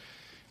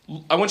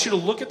 I want you to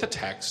look at the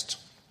text,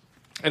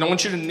 and I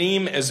want you to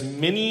name as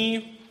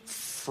many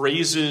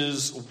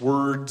phrases,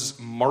 words,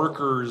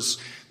 markers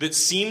that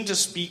seem to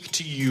speak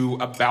to you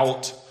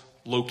about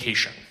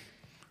location.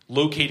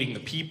 Locating the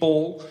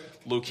people,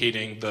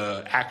 locating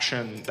the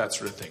action, that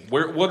sort of thing.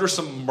 What are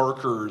some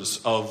markers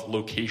of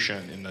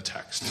location in the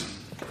text?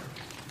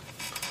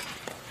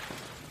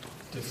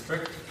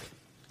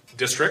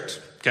 District,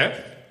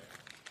 okay.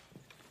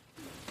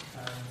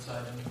 Tyre and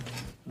Sidon.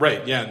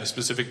 Right, yeah, in the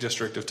specific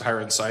district of Tyre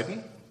and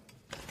Sidon.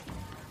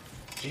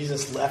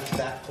 Jesus left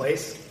that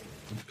place.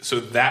 So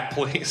that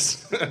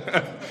place,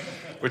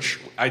 which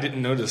I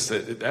didn't notice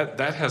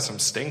that has some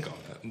stink on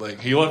it. Like,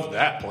 he left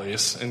that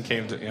place and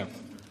came to, yeah.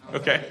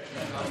 Okay.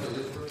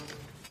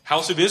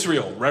 House of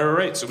Israel.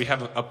 Right. So we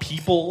have a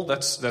people.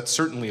 That's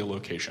certainly a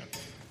location.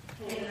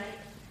 Canaanite.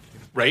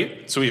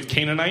 Right. So we have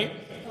Canaanite.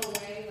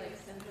 Away, like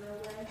center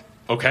away.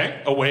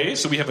 Okay. Away.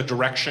 So we have a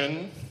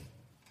direction.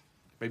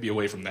 Maybe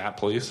away from that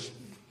place.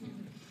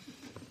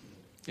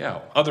 Yeah.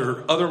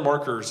 Other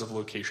markers of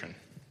location.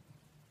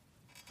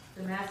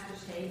 The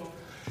master's table.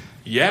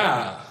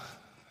 Yeah.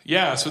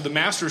 So the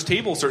master's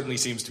table certainly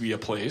seems to be a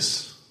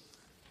place.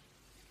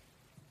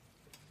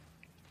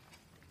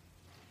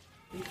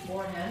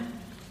 Before him.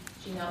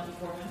 She knelt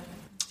before him.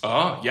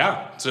 Oh,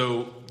 yeah.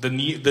 So the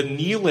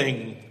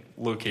kneeling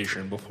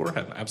location before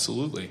him.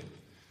 Absolutely.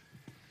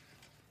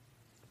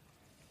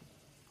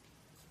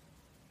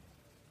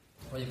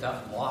 Well, you've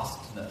got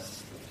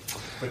lostness,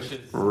 which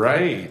is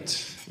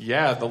Right.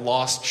 Yeah, the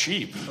lost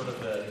sheep. sort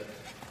of the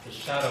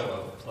shadow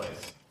of a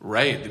place.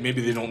 Right.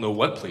 Maybe they don't know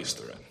what place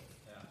they're in.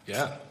 Yeah.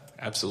 Yeah,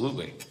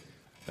 absolutely.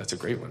 That's a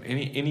great one.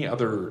 Any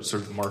other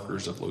sort of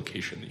markers of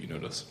location that you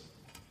notice?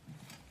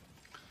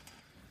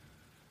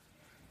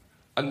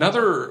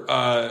 Another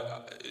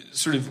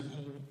sort of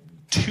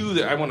two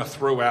that I want to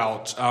throw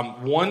out.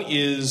 One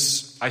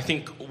is, I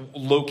think,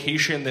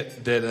 location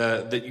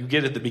that you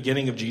get at the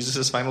beginning of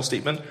Jesus' final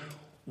statement.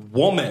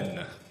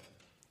 Woman,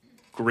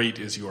 great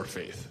is your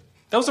faith.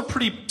 That was a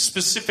pretty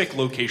specific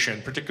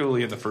location,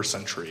 particularly in the first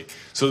century.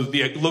 So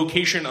the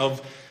location of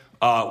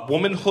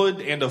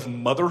womanhood and of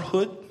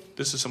motherhood.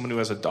 This is someone who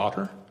has a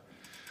daughter.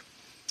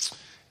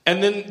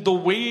 And then the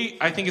way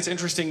I think it's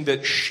interesting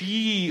that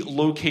she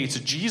locates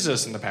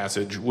Jesus in the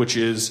passage, which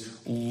is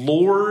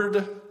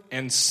Lord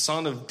and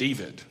Son of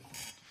David.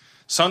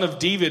 Son of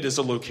David is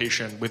a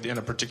location within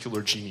a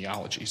particular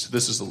genealogy. So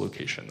this is the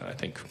location that I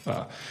think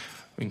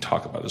we can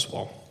talk about as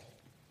well.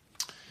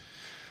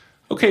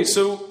 Okay,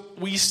 so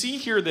we see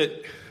here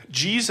that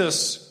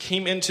Jesus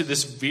came into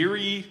this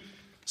very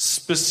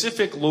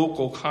specific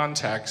local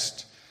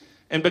context.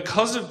 And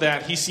because of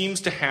that, he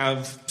seems to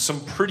have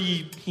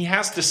he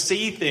has to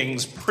say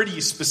things pretty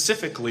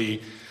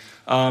specifically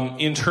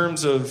in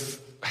terms of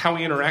how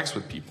he interacts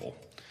with people.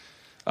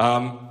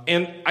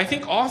 And I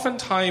think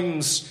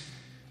oftentimes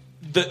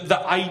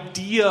the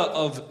idea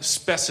of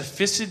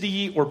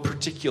specificity or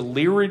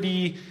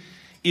particularity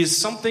is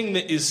something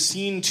that is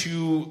seen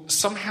to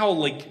somehow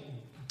like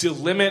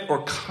delimit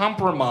or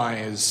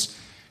compromise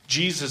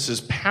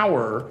Jesus'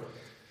 power.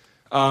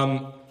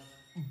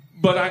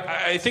 But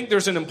I think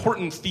there's an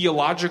important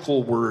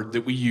theological word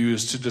that we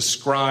use to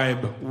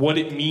describe what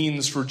it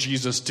means for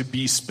Jesus to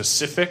be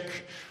specific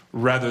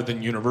rather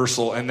than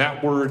universal, and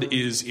that word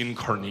is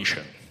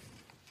incarnation.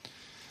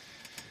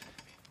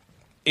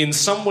 in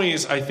some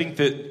ways, I think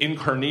that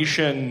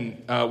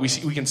incarnation,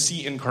 we can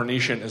see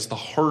incarnation as the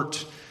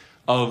heart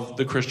of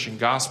the Christian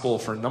gospel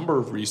for a number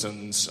of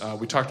reasons.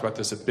 We talked about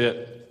this a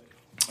bit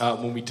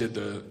when we did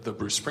the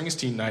Bruce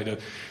Springsteen night.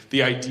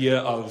 The idea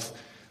of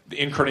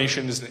the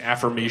incarnation is an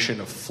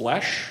affirmation of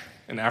flesh,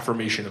 an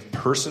affirmation of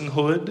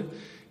personhood,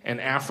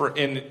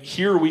 and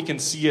here we can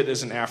see it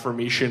as an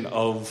affirmation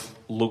of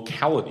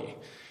locality,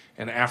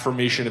 an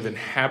affirmation of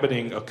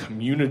inhabiting a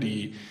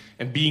community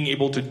and being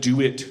able to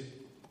do it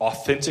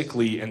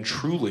authentically and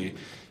truly.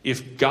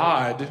 If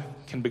God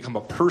can become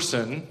a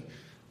person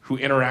who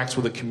interacts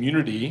with a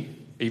community,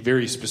 a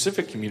very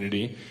specific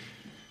community,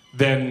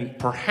 then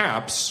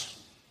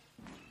perhaps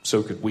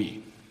so could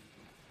we.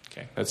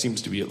 Okay, that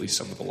seems to be at least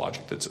some of the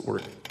logic that's at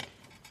work.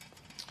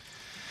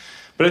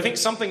 But I think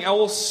something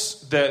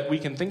else that we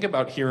can think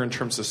about here in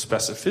terms of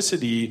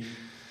specificity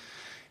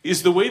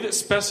is the way that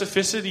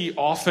specificity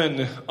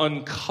often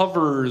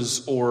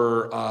uncovers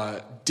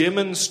or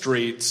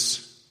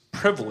demonstrates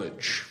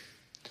privilege.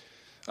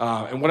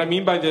 And what I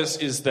mean by this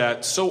is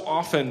that so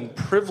often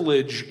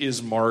privilege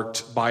is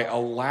marked by a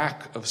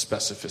lack of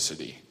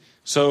specificity.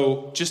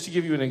 So just to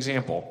give you an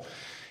example,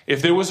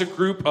 if there was a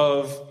group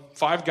of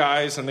 5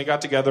 guys and they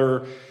got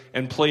together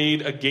and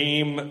played a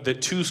game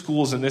that 2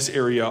 schools in this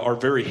area are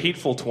very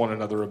hateful to one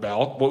another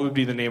about, what would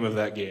be the name of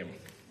that game?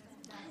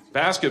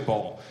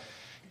 Basketball.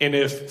 And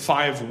if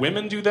 5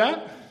 women do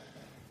that?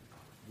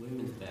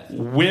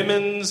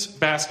 Women's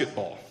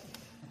basketball.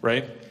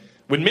 Right?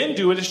 When men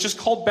do it, it's just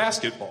called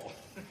basketball.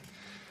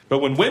 But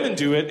when women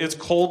do it, it's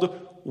called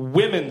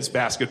women's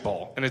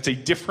basketball. And it's a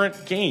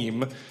different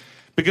game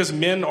because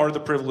men are the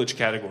privileged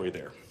category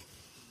there.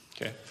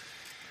 Okay.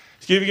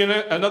 To give you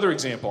another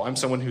example, I'm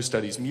someone who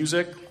studies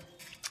music,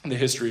 the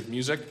history of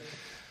music.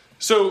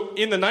 So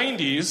in the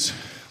 90s,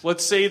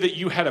 let's say that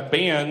you had a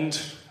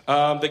band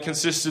that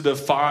consisted of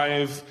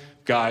 5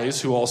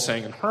 guys who all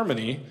sang in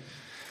harmony.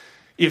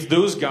 If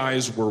those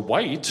guys were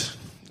white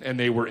and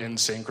they were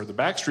NSYNC or the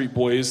Backstreet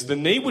Boys,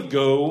 then they would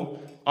go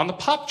on the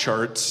pop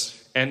charts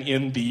and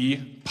in the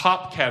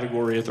pop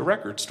category at the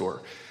record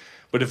store.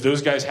 But if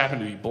those guys happen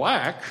to be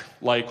black,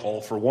 like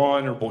All for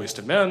One or Boyz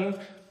II Men,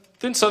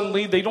 then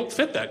suddenly they don't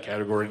fit that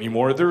category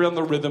anymore. They're on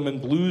the rhythm and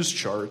blues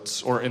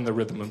charts or in the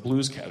rhythm and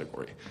blues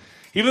category.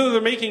 Even though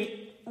they're making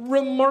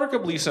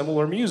remarkably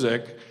similar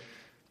music,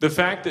 the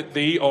fact that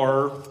they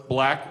are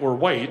black or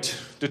white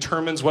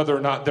determines whether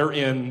or not they're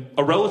in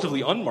a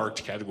relatively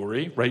unmarked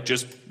category, right?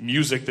 Just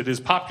music that is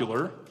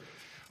popular,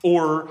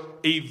 or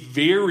a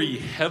very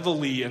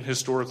heavily and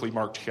historically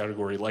marked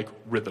category like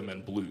rhythm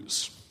and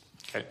blues.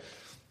 Okay.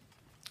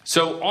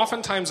 So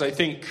oftentimes I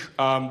think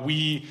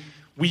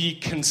we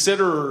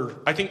consider,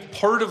 I think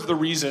part of the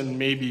reason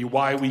maybe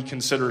why we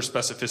consider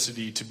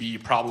specificity to be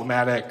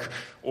problematic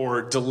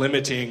or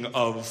delimiting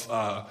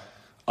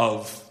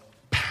of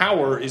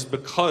power is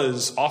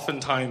because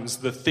oftentimes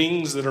the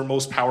things that are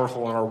most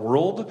powerful in our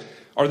world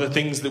are the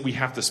things that we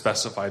have to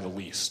specify the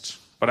least.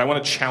 But I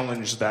want to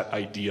challenge that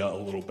idea a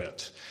little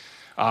bit.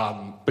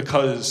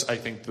 Because I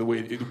think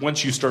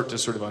once you start to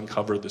sort of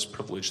uncover this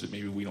privilege, that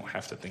maybe we don't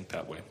have to think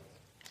that way.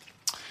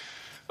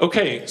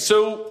 Okay,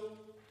 so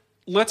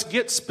let's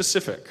get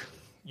specific.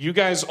 You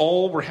guys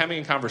all were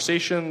having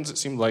conversations. It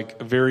seemed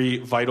like a very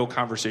vital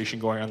conversation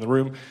going on in the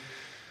room.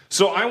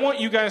 So I want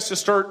you guys to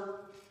start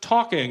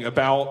talking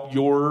about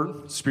your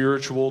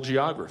spiritual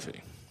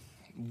geography.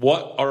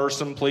 What are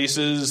some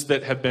places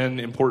that have been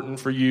important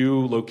for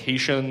you,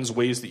 locations,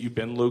 ways that you've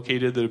been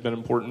located that have been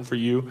important for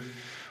you?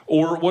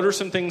 Or what are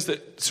some things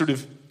that sort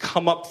of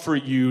come up for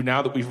you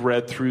now that we've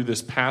read through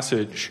this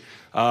passage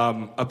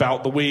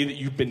about the way that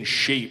you've been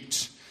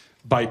shaped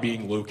by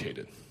being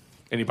located?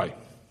 Anybody?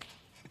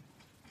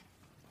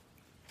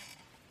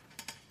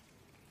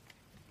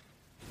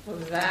 Well,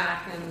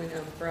 Zach and we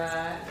know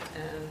Brett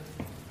and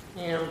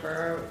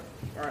Amber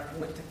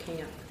went to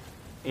camp.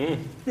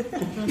 And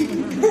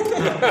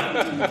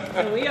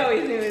we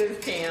always knew it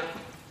was camp.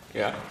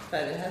 Yeah.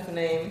 But it has a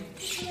name.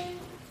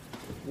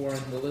 Warren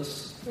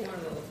Lewis. Warren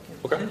Lewis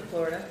Camp Okay. in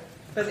Florida.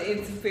 But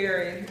it's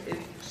very much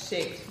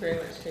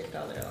shaped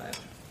all their life.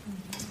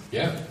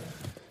 Yeah.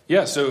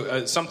 Yeah,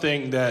 so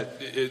something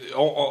that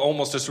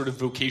almost a sort of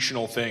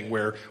vocational thing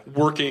where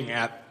working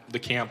at the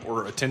camp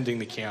or attending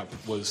the camp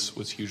was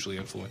hugely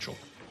influential.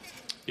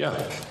 Yeah.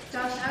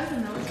 Josh, I was a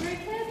military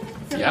kid,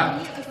 so Yeah.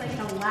 for me it was like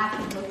a lack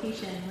of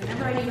location.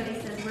 Whenever anybody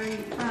says, where are you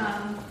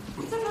from?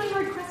 It's a really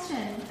hard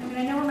question. I mean,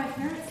 I know where my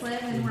parents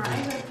live and where I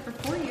lived for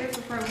 4 years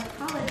before I went to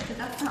college, but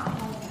that's not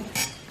home.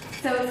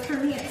 So it's, for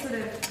me, it's sort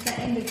of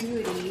the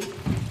ambiguity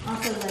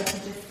also led to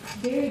just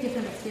very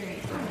different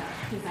experience growing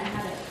up because I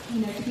had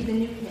to be the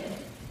new kid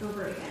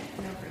over again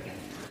and over again.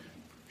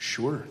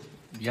 Sure.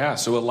 Yeah,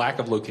 so a lack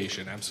of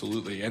location,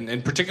 absolutely.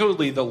 And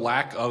particularly the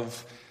lack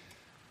of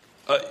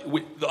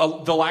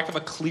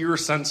a clear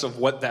sense of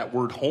what that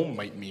word home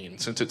might mean,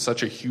 since it's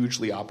such a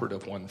hugely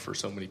operative one for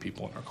so many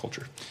people in our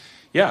culture.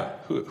 Yeah,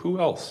 who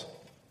else?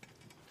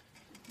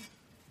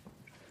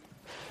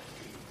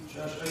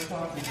 Josh, I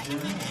talked to Jim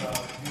about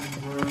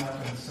him growing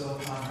up in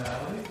Silicon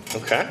Valley.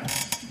 Okay.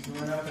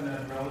 Growing up in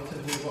a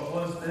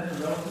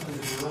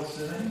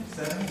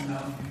setting in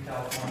Mountain View,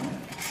 California,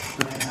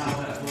 and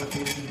how that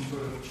location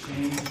sort of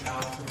changed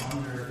out from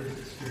under his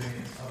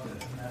experience of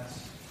it. And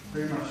that's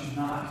very much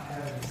not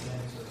having the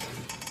same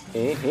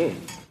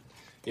association.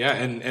 Yeah,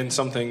 and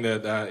something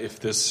that if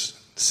this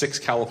 6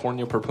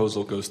 California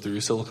proposal goes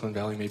through, Silicon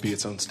Valley may be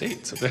its own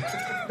state. So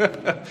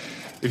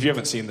if you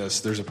haven't seen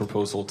this, there's a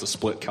proposal to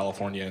split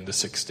California into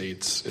 6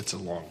 states. It's a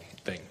long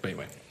thing. But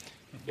anyway,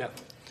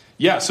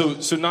 yeah. So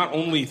not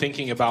only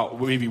thinking about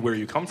maybe where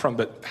you come from,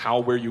 but how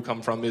where you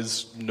come from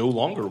is no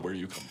longer where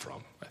you come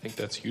from. I think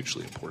that's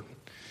hugely important.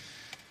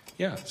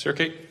 Yeah, Sarah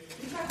Kate?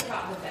 You talked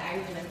about the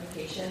baggage and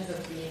implications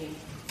of being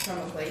from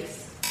a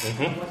place.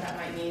 What that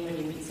might mean when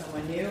you meet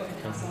someone new,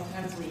 and how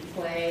sometimes we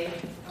play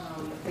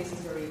the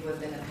places where we've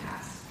lived in the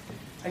past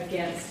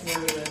against where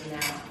we live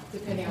now,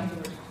 depending on who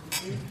we're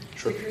talking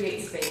to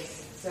create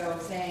space. So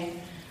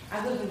saying,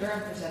 I've lived in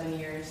Durham for 7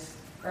 years,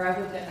 or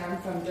I'm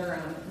from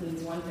Durham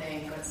means one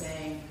thing, but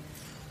saying,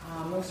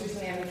 most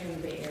recently I moved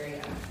from the Bay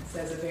Area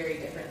says a very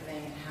different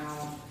thing, and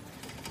how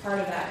part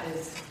of that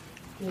is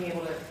being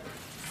able to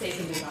say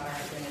something about our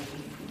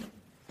identity.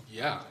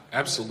 Yeah,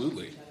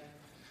 absolutely.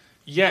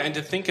 Yeah, and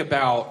to think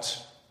about,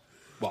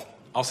 well,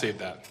 I'll save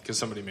that because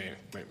somebody may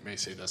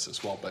say this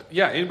as well. But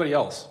yeah, anybody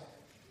else?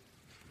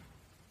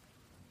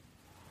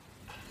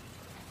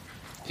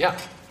 Yeah.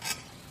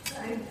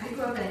 I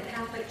grew up in a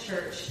Catholic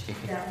church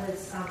that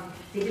was,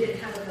 they didn't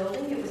have a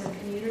building. It was a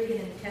community,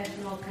 an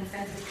intentional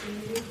consensus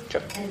community,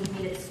 and we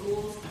meet at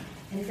schools.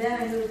 And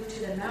then I moved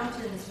to the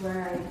mountains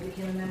where I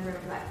became a member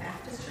of Black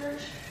Baptist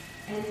Church.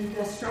 And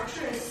the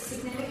structure is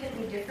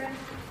significantly different,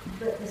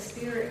 but the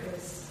spirit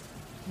was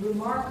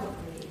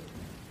remarkably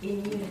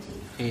in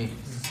unity.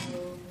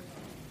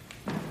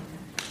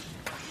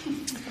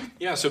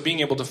 So being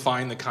able to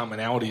find the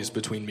commonalities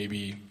between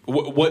maybe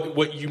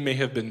what you may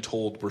have been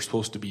told were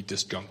supposed to be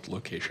disjunct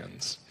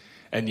locations,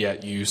 and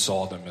yet you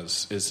saw them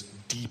as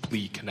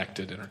deeply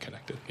connected,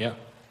 interconnected. Yeah.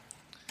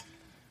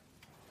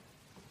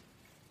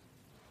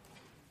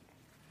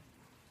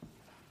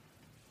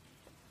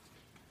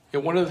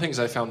 Yeah, one of the things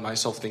I found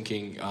myself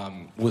thinking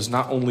was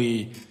not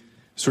only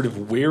sort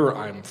of where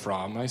I'm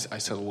from. I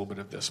said a little bit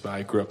of this, but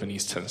I grew up in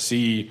East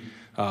Tennessee,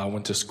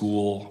 went to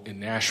school in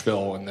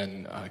Nashville, and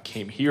then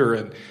came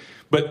here.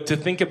 But to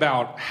think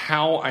about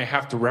how I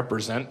have to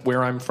represent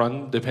where I'm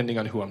from, depending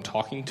on who I'm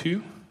talking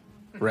to,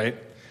 right?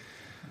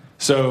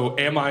 So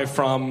am I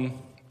from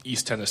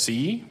East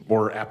Tennessee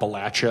or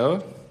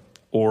Appalachia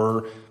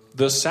or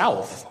the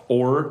South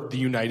or the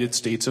United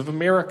States of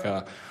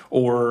America?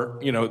 Or,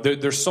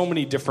 there's so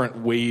many different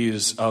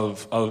ways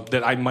of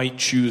that I might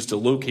choose to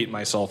locate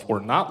myself or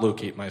not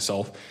locate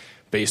myself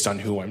based on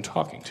who I'm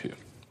talking to,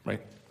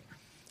 right?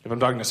 If I'm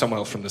talking to someone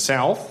else from the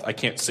South, I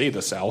can't say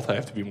the South. I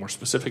have to be more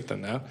specific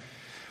than that.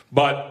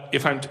 But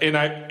if I'm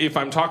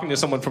talking to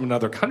someone from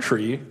another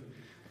country,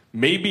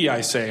 maybe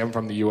I say I'm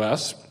from the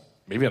U.S.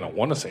 Maybe I don't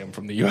want to say I'm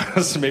from the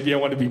U.S. Maybe I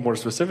want to be more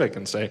specific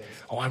and say,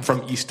 I'm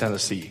from East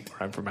Tennessee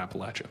or I'm from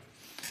Appalachia.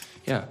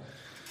 Yeah.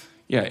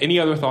 Yeah, any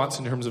other thoughts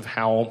in terms of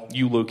how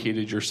you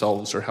located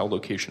yourselves or how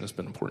location has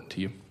been important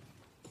to you?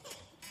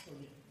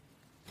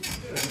 You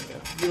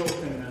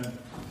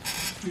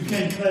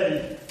can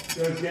play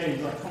those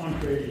games like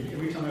contrary.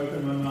 Every time I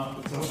open my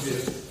mouth, it's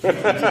obvious.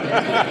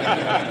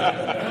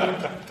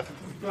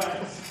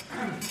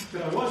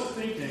 But I was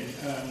thinking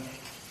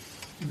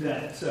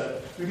that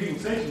when people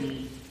say to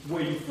me,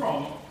 where are you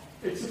from?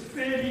 It's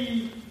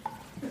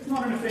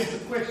not an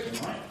offensive question,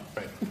 right?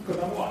 Right. Because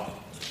I'm white.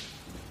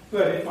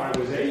 But if I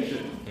was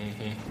Asian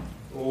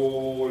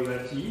or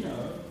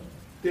Latino,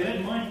 then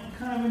it might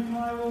kind of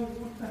imply, well,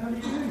 what the hell are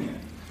you doing here?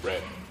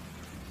 Right.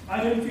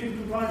 I don't feel it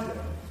implies that.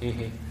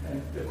 And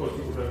of course,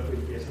 people don't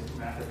really guess I'm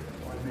from Africa,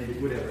 or maybe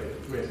whatever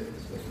it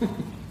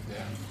resonates.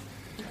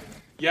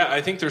 Yeah,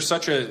 I think there's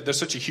such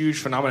a huge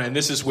phenomenon, and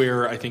this is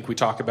where I think we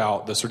talk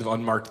about the sort of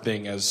unmarked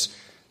thing as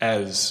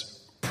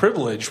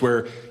privilege,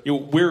 where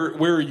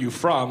where are you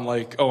from?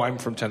 Like, I'm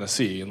from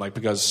Tennessee, and like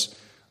because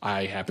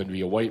I happen to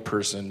be a white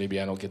person, maybe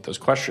I don't get those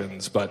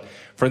questions, but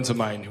friends of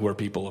mine who are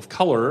people of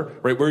color,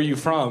 right, where are you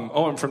from?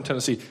 I'm from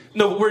Tennessee.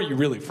 No, but where are you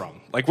really from?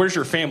 Like, where's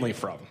your family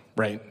from,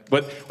 right?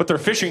 But what they're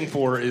fishing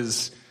for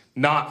is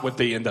not what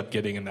they end up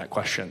getting in that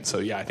question. So,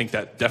 yeah, I think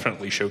that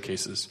definitely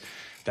showcases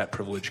that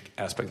privilege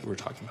aspect that we're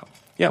talking about.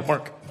 Yeah,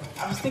 Mark.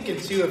 I was thinking,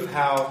 too, of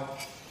how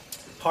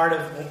part of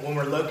when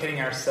we're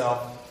locating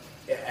ourselves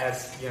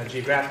as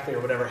geographically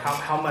or whatever,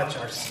 how much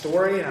our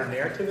story and our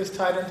narrative is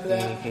tied into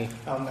that.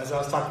 As I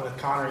was talking with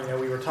Connor,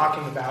 we were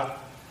talking about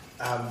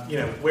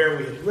where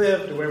we had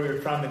lived or where we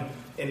were from,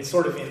 and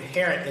sort of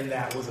inherent in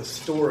that was a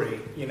story,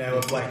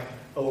 of like,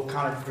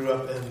 Connor grew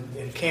up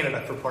in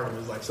Canada for part of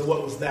his life. So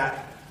what was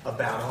that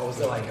about? What was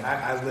it like?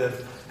 I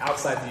lived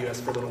outside the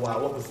U.S. for a little while.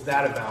 What was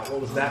that about?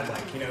 What was that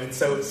like? And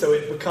so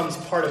it becomes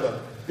part of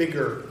a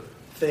bigger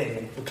thing.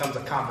 It becomes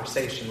a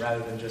conversation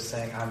rather than just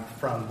saying I'm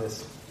from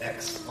this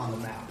X on the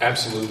map.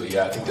 Absolutely,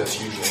 yeah. I think that's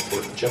hugely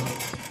important. Jim?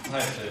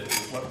 What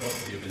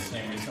you've been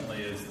saying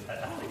recently is,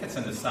 I think it's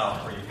in the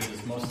South where you hear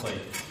this mostly,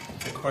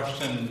 the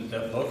question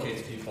that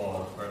locates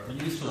people, or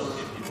used to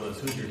locate people, is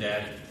who's your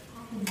daddy?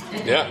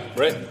 Yeah,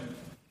 right.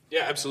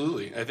 Yeah,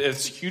 absolutely.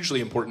 It's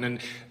hugely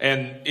important.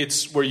 And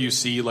it's where you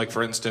see, like,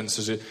 for instance,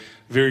 there's a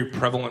very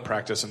prevalent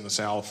practice in the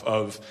South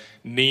of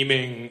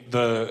naming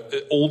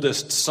the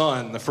oldest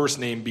son, the first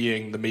name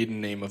being the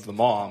maiden name of the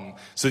mom,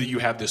 so that you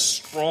have this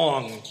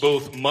strong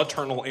both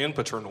maternal and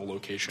paternal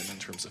location in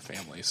terms of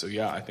family. So,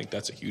 yeah, I think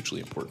that's a hugely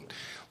important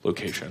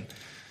location.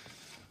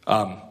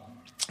 And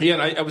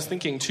I was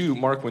thinking, too,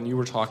 Mark, when you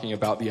were talking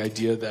about the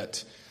idea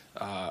that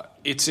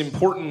it's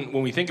important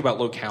when we think about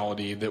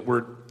locality that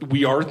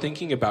we are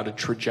thinking about a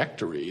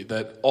trajectory,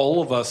 that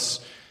all of us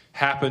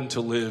happen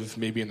to live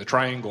maybe in the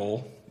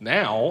Triangle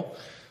now,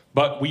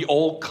 but we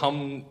all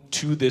come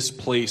to this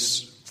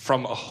place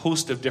from a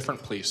host of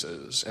different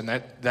places, and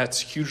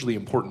that's hugely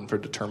important for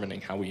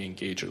determining how we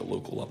engage at a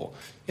local level.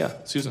 Yeah,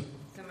 Susan.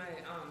 So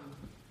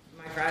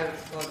my graduate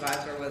school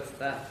advisor was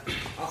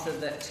also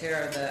the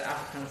chair of the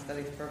African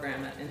Studies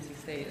program at NC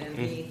State, and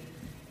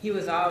he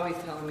was always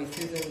telling me,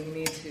 Susan, you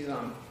need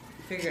to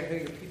figure out who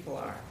your people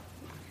are.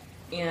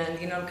 And,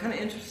 I'm kind of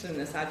interested in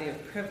this idea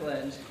of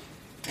privilege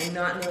and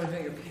not knowing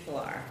who your people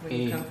are when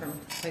you come from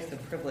a place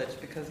of privilege,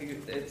 because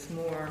it's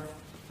more,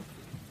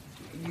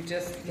 you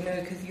just,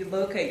 because you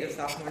locate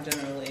yourself more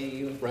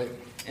generally. Right.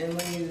 And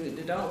when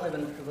you don't live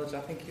in privilege, I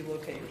think you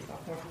locate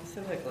yourself more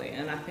specifically.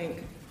 And I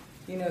think,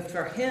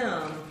 for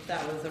him,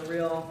 that was a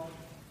real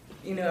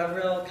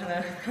kind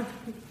of,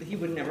 he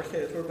would never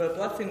say this word, but a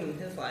blessing in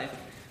his life,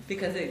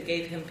 because it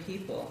gave him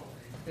people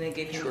and it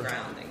gave him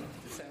grounding.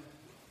 So.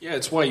 Yeah,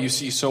 it's why you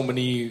see so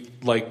many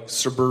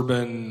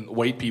suburban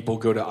white people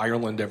go to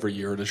Ireland every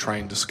year to try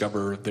and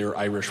discover their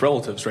Irish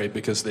relatives, right?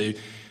 Because they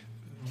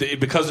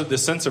because of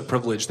this sense of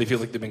privilege, they feel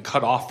like they've been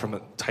cut off from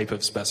a type of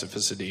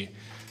specificity.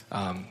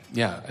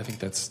 I think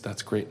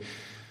that's great.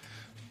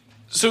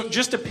 So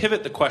just to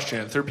pivot the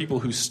question, if there are people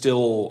who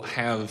still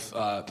have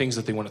things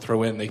that they want to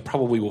throw in, they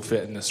probably will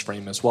fit in this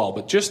frame as well.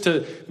 But just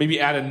to maybe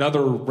add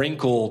another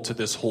wrinkle to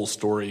this whole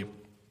story,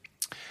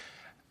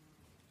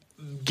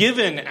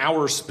 given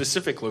our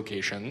specific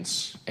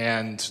locations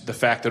and the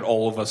fact that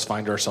all of us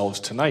find ourselves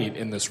tonight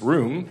in this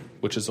room,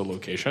 which is a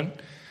location,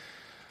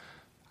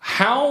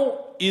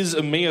 how is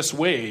Emmaus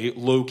Way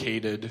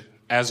located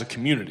as a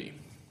community?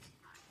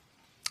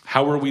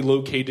 How are we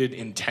located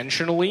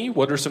intentionally?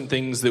 What are some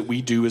things that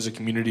we do as a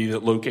community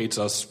that locates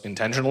us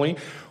intentionally?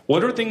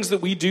 What are things that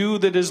we do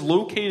that is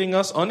locating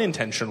us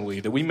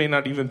unintentionally that we may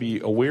not even be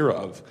aware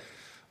of?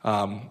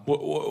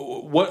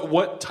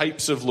 What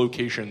types of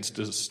locations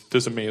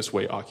does Emmaus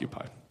Way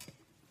occupy?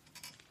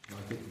 I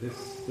think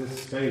this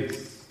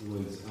space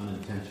was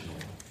unintentional.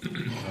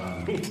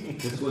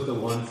 This was the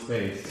one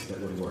space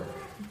that would work.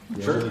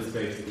 The only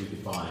space that we could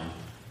find.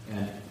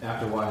 And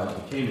after a while,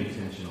 it became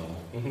intentional.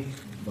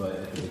 But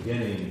at the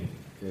beginning,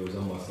 it was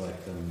almost like,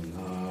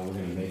 we're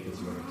going to make this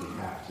work if we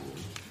have to.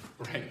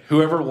 Right.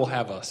 Whoever will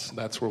have us,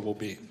 that's where we'll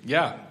be.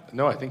 Yeah.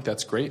 No, I think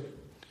that's great.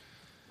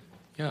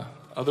 Yeah.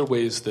 Other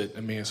ways that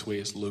Emmaus Way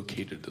is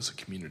located as a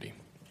community.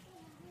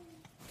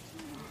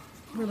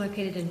 We're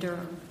located in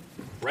Durham.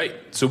 Right.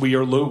 So we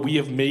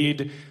have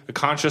made a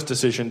conscious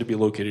decision to be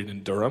located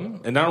in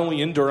Durham, and not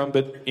only in Durham,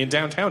 but in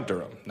downtown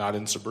Durham, not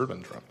in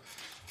suburban Durham.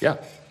 Yeah.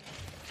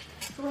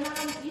 So we're not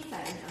on the east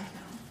side of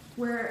downtown.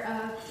 We're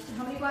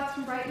how many blocks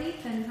from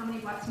Brightleaf and how many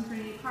blocks from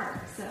Trinity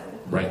Park? So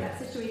that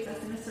situates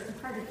us in a certain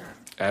part of Durham.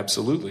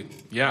 Absolutely.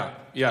 Yeah.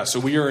 Yeah. So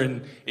we are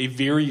in a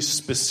very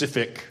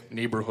specific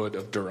neighborhood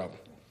of Durham.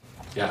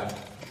 Yeah.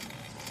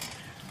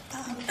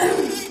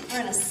 We're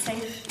in a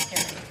safe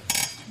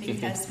area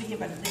because we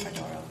leave our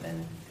door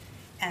open,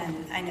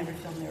 and I never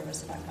feel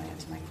nervous about going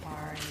into my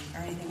car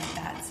or anything like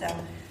that. So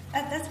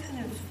that's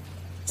kind of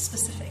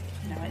specific.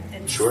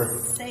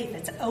 It's safe.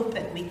 It's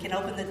open. We can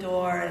open the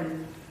door,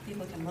 and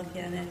people can look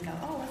in and go,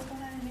 "Oh, what's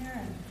going on in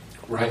here?"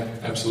 Right.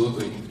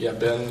 Absolutely. Yeah,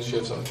 Ben, you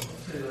have something.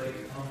 So,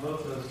 on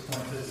both those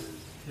points,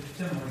 if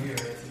Tim were here,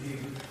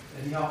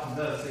 and he often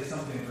does say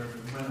something where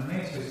when the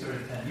Emmaus Way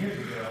started 10 years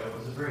ago, it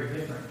was a very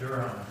different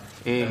Durham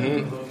that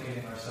we were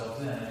locating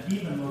ourselves in. And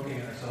even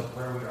locating ourselves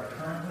where we are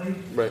currently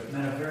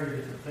meant a very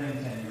different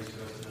thing 10 years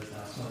ago to this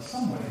now. So in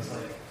some ways,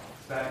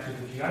 back to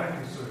the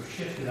geography sort of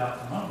shifted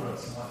out from under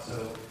us somewhat.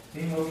 So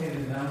being located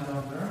in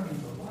downtown Durham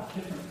means a lot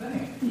different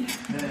thing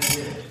than it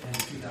did in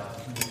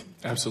 2000.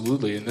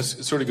 Absolutely. And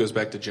this sort of goes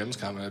back to Jim's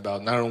comment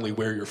about not only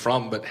where you're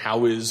from, but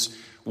how is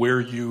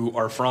where you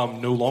are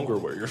from no longer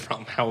where you're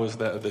from. How is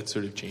that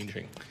sort of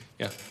changing?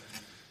 Yeah.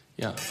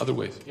 Yeah. Other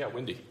ways. Yeah,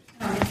 Wendy.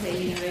 I would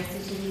say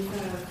universities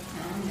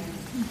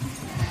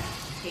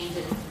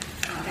changes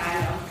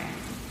dialogue and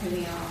who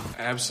we are.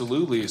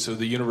 Absolutely. So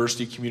the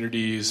university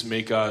communities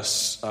make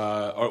us,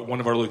 one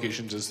of our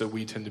locations is that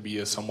we tend to be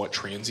a somewhat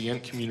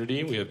transient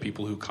community. We have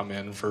people who come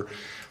in for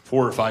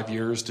 4 or 5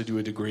 years to do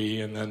a degree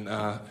and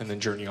then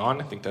journey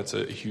on. I think that's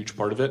a huge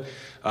part of it.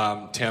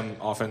 Tim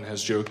often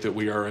has joked that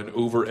we are an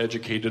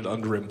overeducated,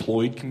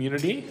 underemployed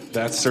community.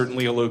 That's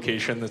certainly a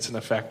location that's an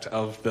effect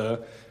of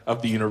the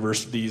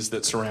universities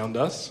that surround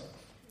us.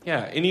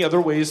 Yeah. Any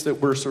other ways that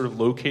we're sort of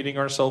locating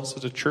ourselves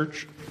as a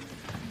church?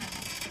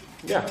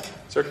 Yeah,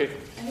 it's okay.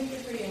 I think we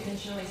pretty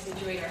intentionally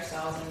situate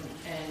ourselves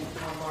in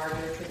a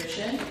larger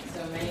tradition.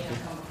 So many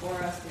have come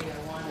before us. We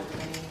are one of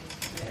many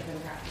that have been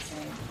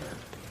practicing for.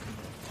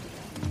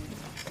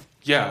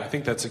 Yeah, I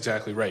think that's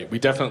exactly right. We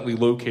definitely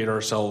locate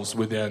ourselves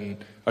within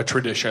a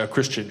tradition, a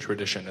Christian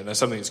tradition, and that's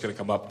something that's going to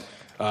come up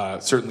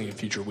certainly in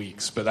future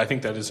weeks. But I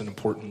think that is an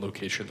important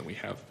location that we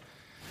have.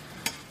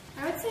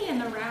 I would say in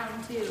the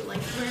round too, like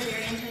we're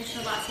very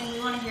intentional about saying we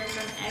want to hear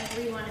from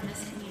everyone in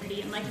this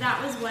community, and like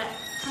that was what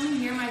coming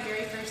here my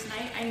very first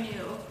night, I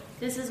knew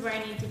this is where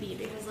I need to be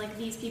because like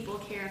these people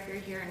care if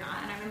you're here or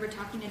not. And I remember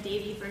talking to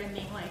Dave Eford and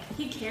being like,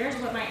 he cares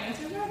what my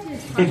answers are to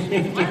his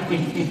questions. What?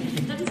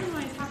 That doesn't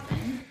always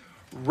happen.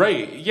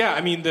 Right. Yeah.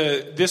 I mean,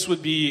 this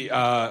would be,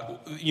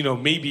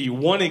 maybe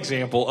one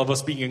example of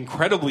us being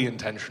incredibly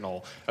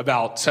intentional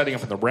about setting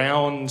up in the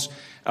rounds,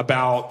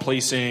 about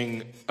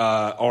placing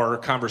our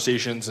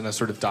conversations in a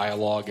sort of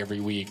dialogue every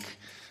week,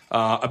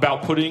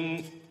 about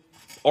putting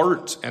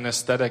art and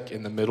aesthetic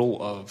in the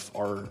middle of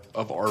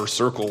our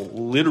circle,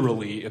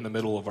 literally in the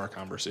middle of our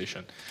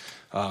conversation.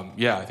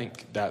 I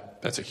think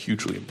that's a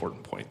hugely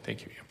important point.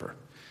 Thank you, Amber.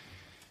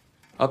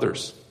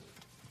 Others?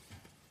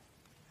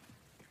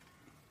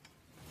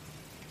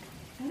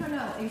 I don't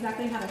know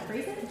exactly how to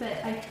phrase it, but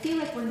I feel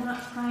like we're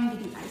not trying to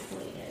be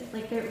isolated.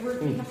 Like we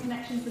have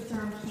connections with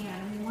Durham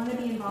Can. We want to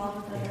be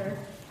involved with other,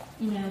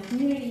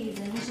 communities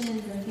and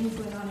missions and things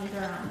going on in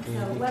Durham.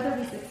 So whether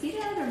we succeed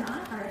at it or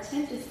not, our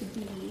attempt is to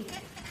be,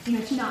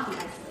 to not be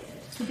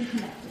isolated, to be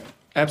connected.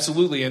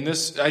 Absolutely, and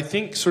this, I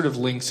think, sort of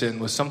links in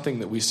with something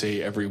that we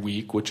say every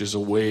week, which is a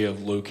way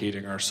of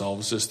locating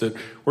ourselves, is that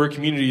we're a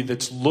community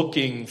that's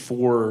looking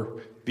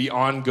for the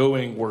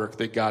ongoing work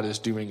that God is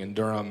doing in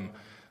Durham,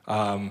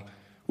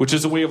 which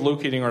is a way of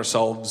locating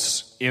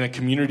ourselves in a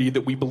community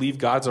that we believe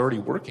God's already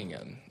working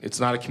in. It's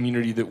not a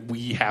community that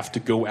we have to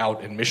go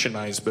out and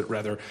missionize, but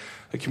rather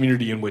a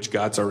community in which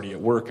God's already at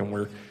work, and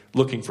we're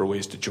looking for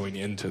ways to join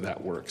into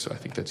that work. So I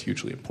think that's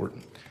hugely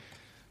important.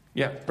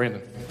 Yeah,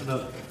 Brandon.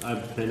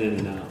 I've been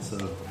in and out,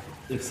 so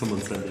if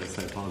someone said this,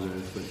 I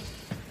apologize. But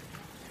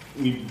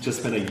we've just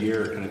spent a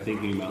year kind of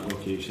thinking about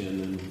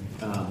location,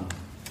 and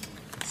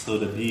so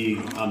to be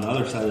on the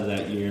other side of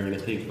that year and to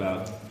think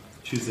about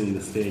choosing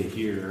to stay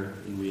here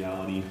in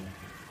reality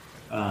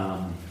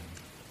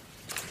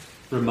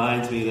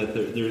reminds me that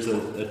there's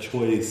a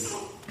choice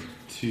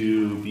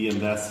to be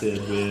invested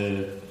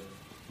with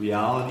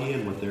reality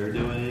and what they're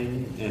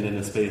doing, and in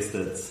a space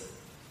that's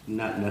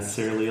not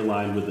necessarily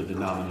aligned with a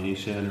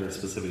denomination or a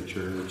specific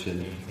church,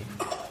 and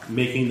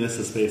making this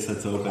a space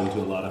that's open to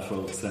a lot of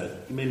folks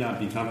that may not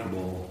be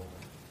comfortable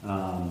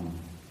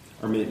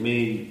or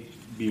may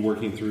be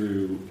working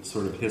through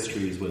sort of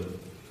histories with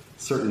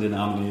certain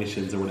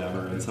denominations or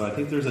whatever. And so I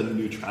think there's a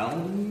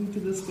neutrality to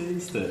this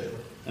space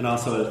and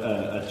also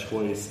a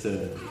choice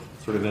to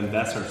sort of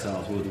invest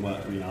ourselves with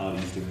what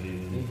reality is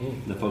doing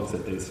and the folks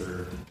that they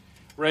serve.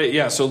 Right,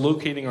 yeah, so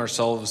locating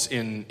ourselves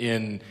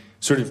in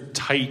sort of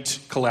tight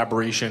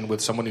collaboration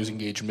with someone who's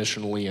engaged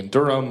missionally in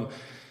Durham,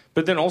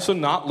 but then also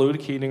not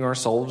locating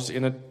ourselves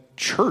in a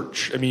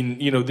church. I mean,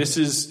 this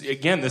is,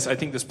 again, I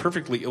think this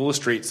perfectly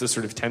illustrates this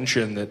sort of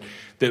tension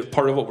that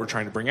part of what we're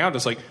trying to bring out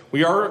is like,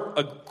 we are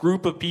a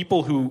group of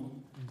people who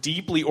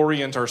deeply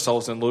orient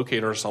ourselves and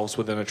locate ourselves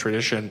within a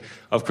tradition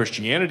of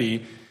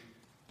Christianity,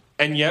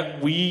 and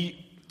yet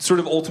we sort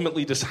of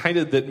ultimately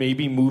decided that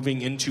maybe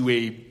moving into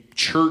a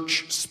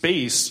church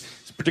space,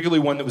 particularly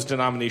one that was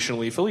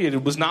denominationally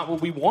affiliated, was not what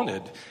we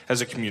wanted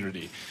as a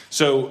community.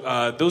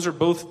 So those are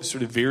both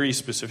sort of very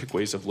specific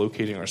ways of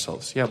locating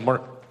ourselves. Yeah,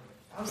 Mark?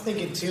 I was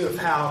thinking, too, of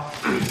how,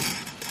 and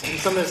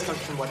some of this comes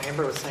from what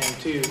Amber was saying,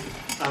 too,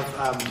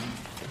 of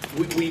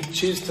we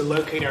choose to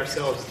locate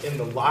ourselves in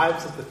the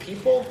lives of the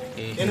people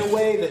in a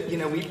way that,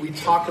 we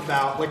talk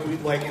about,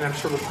 and I'm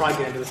sure we'll probably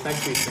get into this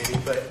next week maybe,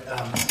 but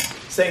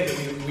saying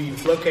that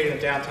we've located in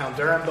downtown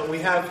Durham, but we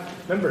have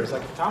members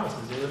like the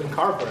Thomases who live in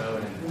Carborough,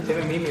 and Tim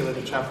and Mimi live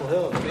in Chapel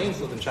Hill, and the Mains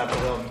live in Chapel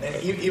Hill.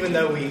 And even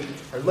though we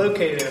are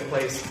located in a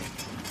place,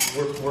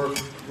 we're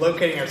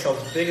locating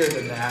ourselves bigger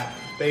than that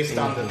based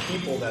on the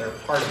people that are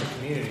part of the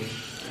community.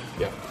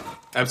 Yeah,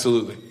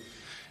 absolutely.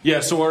 Yeah,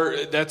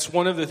 so that's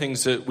one of the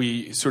things that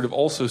we sort of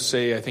also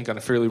say, I think, on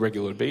a fairly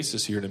regular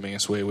basis here at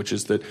Emmaus Way, which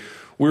is that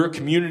we're a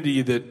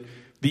community that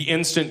the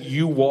instant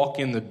you walk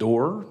in the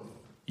door,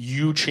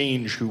 you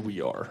change who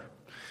we are.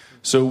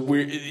 So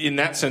in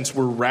that sense,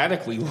 we're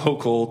radically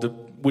local,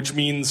 which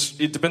means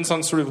it depends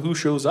on sort of who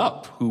shows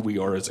up, who we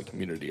are as a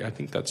community. I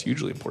think that's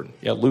hugely important.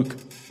 Yeah, Luke.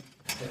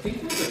 I think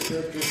one of the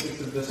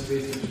characteristics of this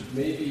space, which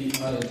may be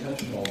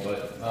unintentional,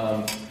 but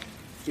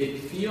it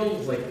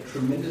feels like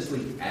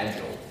tremendously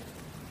agile,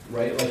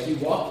 right? Like you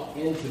walk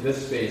into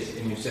this space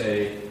and you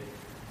say,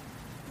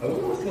 I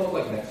wonder what's going to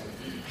look like next week.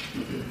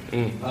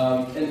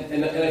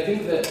 And I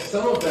think that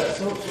some of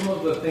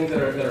the things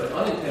that are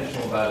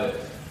unintentional about it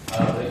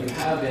that you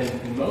have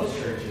in most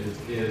churches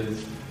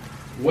is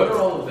what are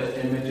all of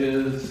the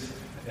images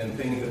and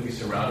things that we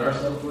surround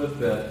ourselves with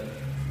that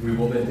we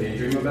will then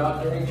daydream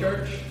about during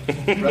church,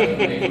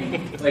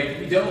 right? Like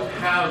we don't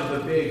have the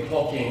big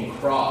hulking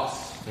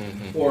cross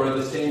or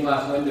the stained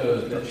glass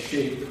windows that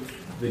shape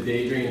the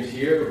daydreams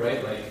here,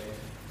 right? Like,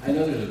 I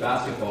know there's a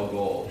basketball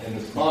goal in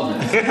this closet,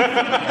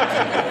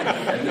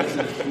 and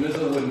this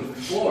is a wooden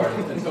floor,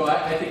 and so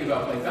I think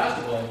about playing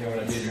basketball in here when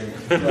I'm daydreaming.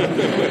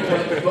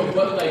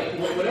 But like,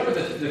 whatever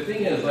the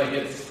thing is, like,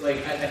 it's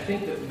like I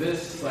think that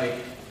this, like,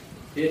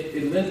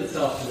 it lends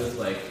itself to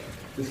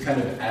this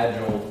kind of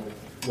agile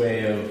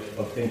way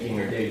of thinking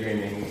or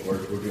daydreaming or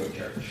doing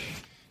church.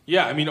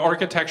 Yeah, I mean,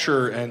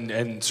 architecture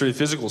and sort of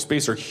physical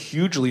space are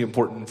hugely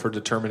important for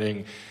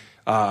determining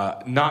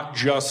not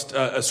just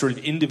a sort of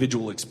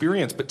individual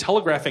experience, but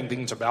telegraphing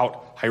things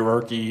about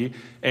hierarchy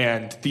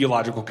and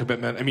theological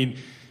commitment. I mean,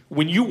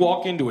 when you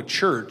walk into a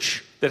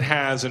church that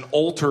has an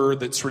altar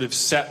that's sort of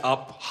set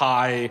up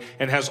high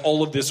and has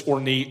all of this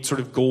ornate sort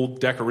of gold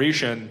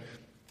decoration,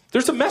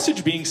 there's a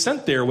message being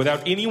sent there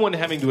without anyone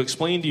having to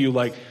explain to you,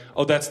 like,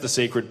 oh, that's the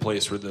sacred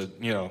place where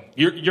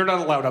you're not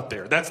allowed up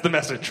there. That's the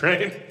message,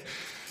 right?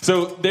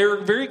 So there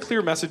are very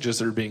clear messages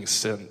that are being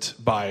sent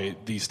by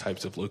these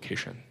types of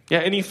location. Yeah,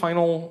 any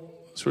final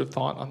sort of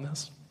thought on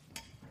this?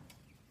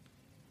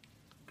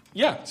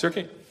 Yeah,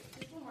 Sergey.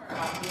 More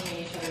about being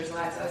in each other's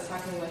lives. I was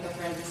talking with a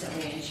friend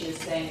recently, and she was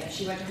saying that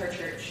she went to her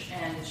church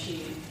and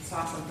she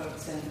saw some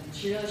folks, and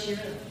she really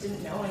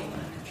didn't know anyone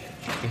in her church.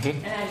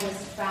 Mm-hmm. And I just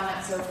found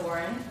that so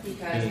foreign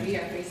because we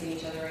are facing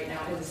each other right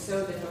now. It is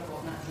so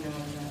difficult not to know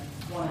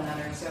one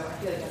another. So I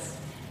feel like that's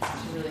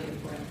a really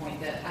important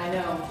point that I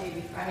know.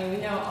 We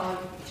know all of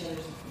each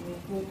other's.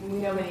 We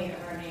know many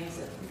of our names.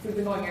 We've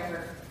been going here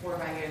for 4 or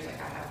 5 years,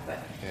 like I have, but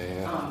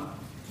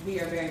we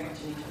are very much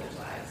in each other's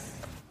lives.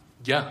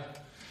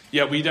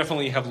 Yeah, we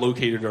definitely have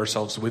located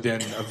ourselves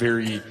within a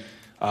very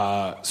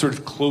sort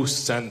of close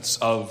sense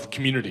of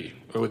community,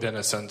 or within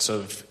a sense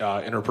of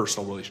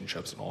interpersonal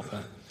relationships and all of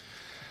that.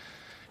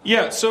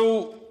 Yeah,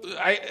 so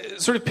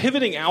sort of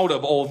pivoting out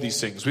of all of these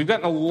things, we've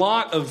gotten a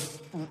lot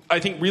of, I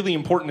think, really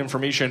important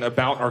information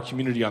about our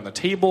community on the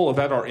table,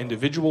 about our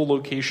individual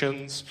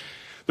locations.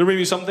 There may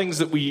be some things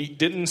that we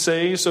didn't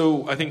say,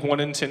 so I think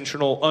one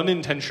unintentional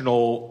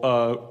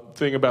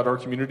thing about our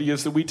community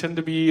is that we tend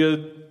to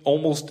be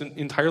almost an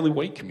entirely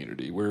white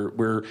community.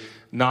 We're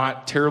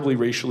not terribly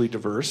racially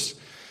diverse.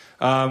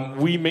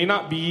 We may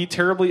not be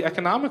terribly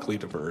economically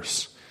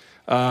diverse.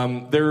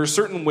 There are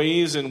certain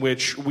ways in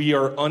which we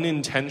are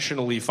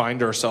unintentionally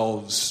find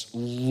ourselves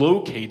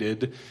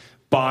located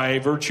by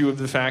virtue of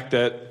the fact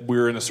that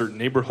we're in a certain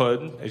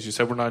neighborhood. As you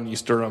said, we're not in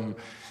East Durham.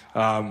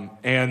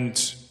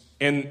 And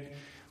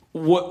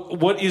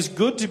what is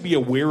good to be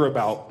aware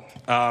about,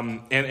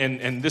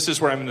 and this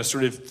is where I'm going to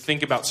sort of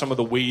think about some of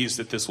the ways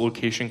that this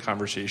location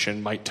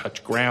conversation might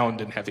touch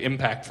ground and have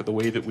impact for the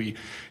way that we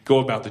go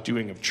about the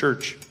doing of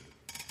church.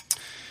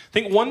 I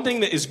think one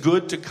thing that is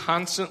good to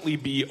constantly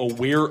be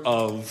aware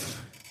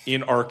of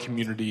in our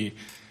community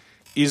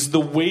is the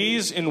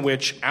ways in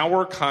which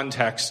our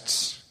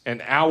contexts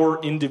and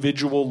our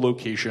individual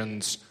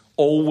locations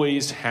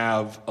always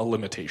have a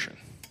limitation.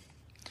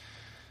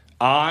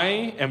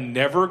 I am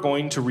never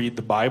going to read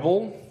the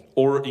Bible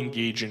or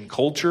engage in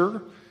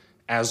culture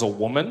as a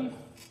woman,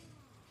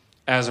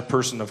 as a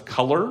person of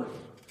color,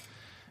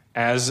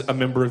 as a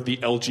member of the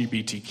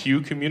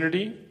LGBTQ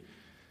community.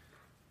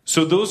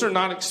 So those are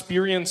not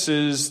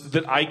experiences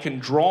that I can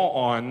draw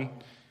on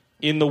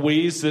in the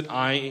ways that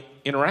I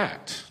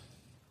interact.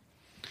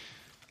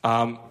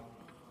 And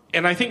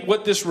I think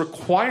what this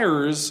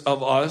requires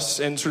of us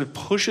and sort of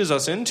pushes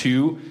us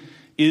into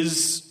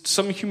is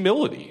some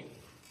humility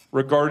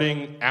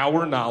regarding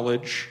our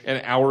knowledge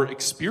and our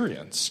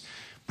experience,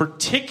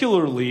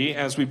 particularly,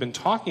 as we've been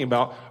talking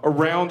about,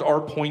 around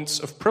our points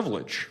of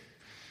privilege.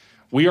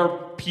 We are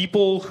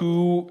people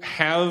who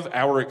have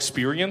our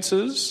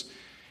experiences,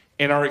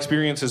 and our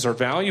experiences are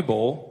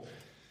valuable,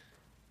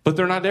 but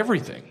they're not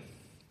everything.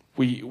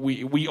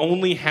 We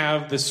only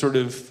have this sort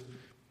of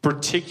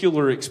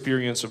particular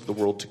experience of the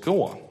world to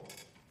go on.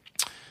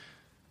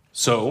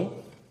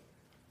 So,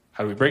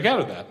 how do we break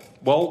out of that?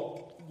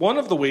 Well, one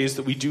of the ways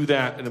that we do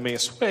that in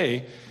Emmaus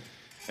Way,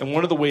 and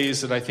one of the ways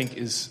that I think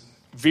is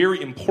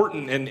very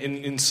important, and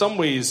in some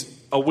ways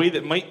a way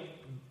that might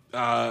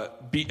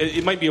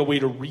be a way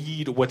to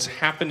read what's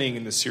happening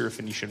in the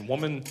Syrophoenician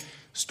woman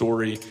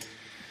story,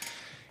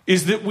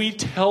 is that we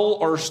tell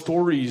our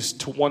stories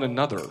to one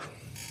another.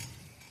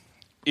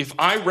 If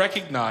I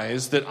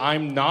recognize that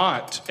I'm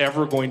not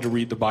ever going to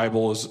read the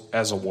Bible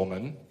as a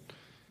woman,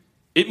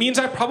 it means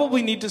I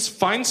probably need to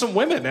find some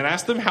women and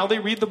ask them how they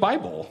read the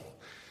Bible.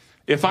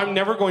 If I'm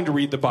never going to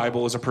read the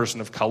Bible as a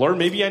person of color,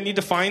 maybe I need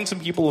to find some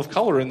people of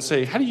color and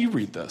say, how do you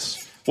read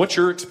this? What's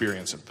your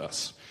experience of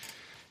this?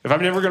 If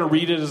I'm never going to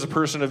read it as a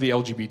person of the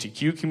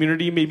LGBTQ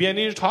community, maybe I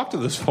need to talk to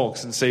those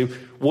folks and say,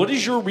 what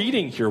is your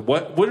reading here?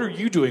 What are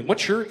you doing?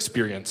 What's your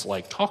experience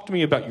like? Talk to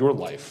me about your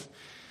life.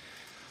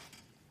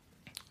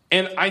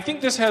 And I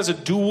think this has a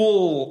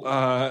dual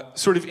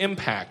sort of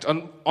impact.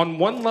 On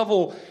one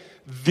level,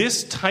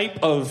 this type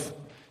of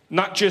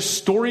not just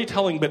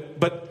storytelling,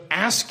 but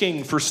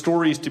asking for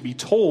stories to be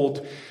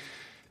told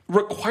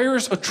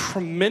requires a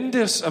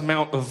tremendous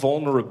amount of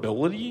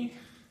vulnerability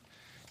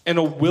and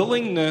a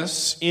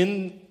willingness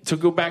to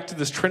go back to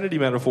this Trinity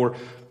metaphor,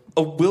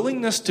 a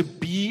willingness to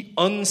be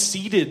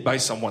unseated by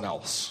someone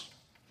else.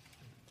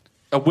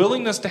 A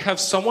willingness to have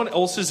someone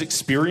else's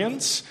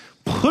experience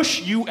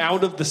push you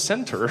out of the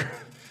center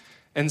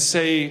and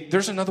say,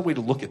 there's another way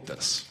to look at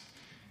this.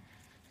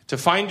 To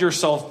find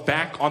yourself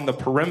back on the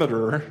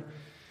perimeter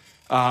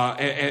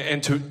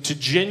and to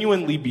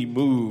genuinely be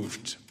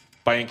moved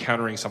by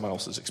encountering someone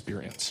else's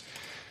experience.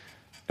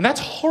 And that's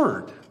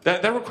hard.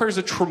 That requires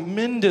a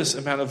tremendous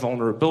amount of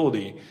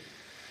vulnerability.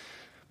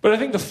 But I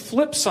think the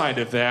flip side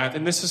of that,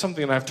 and this is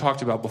something that I've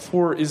talked about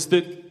before, is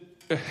that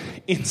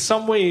in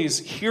some ways,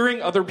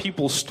 hearing other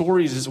people's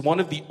stories is one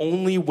of the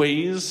only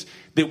ways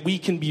that we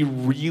can be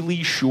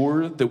really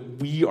sure that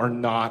we are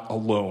not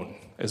alone,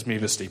 as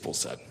Mavis Staples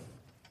said.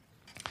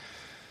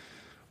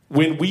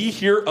 When we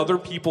hear other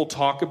people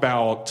talk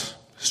about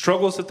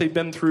struggles that they've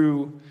been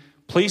through,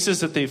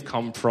 places that they've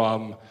come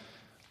from,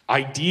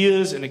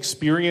 ideas and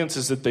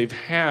experiences that they've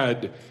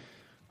had,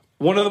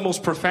 one of the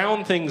most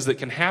profound things that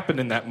can happen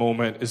in that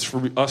moment is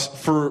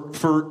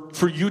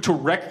for you to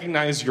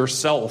recognize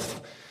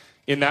yourself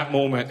in that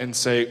moment and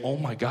say, oh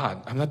my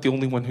God, I'm not the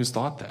only one who's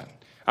thought that.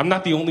 I'm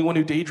not the only one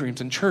who daydreams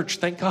in church,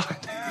 thank God.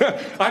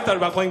 I've thought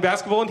about playing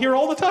basketball in here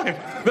all the time.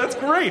 That's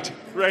great,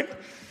 right?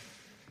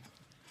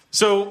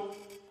 So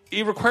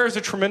it requires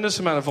a tremendous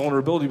amount of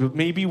vulnerability, but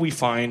maybe we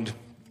find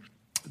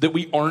that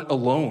we aren't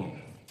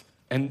alone,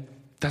 and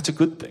that's a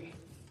good thing.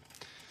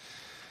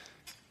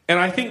 And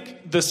I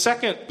think the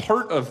second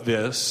part of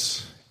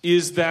this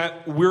is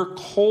that we're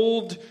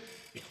called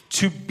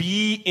to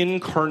be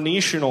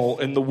incarnational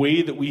in the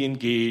way that we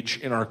engage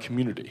in our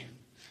community.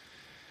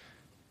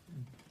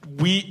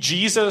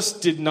 Jesus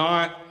did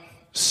not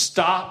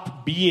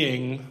stop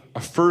being a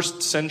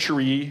first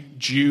century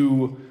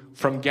Jew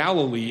from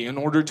Galilee in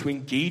order to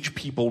engage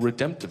people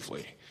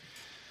redemptively.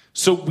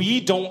 So we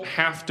don't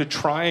have to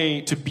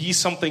try to be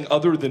something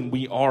other than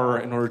we are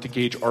in order to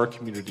engage our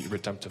community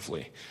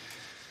redemptively.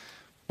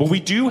 But we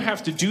do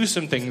have to do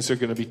some things that are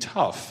going to be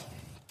tough.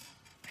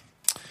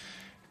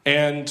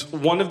 And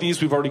one of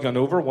these we've already gone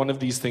over. One of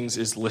these things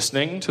is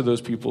listening to those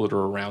people that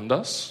are around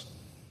us,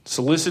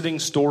 soliciting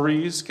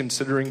stories,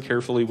 considering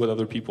carefully what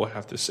other people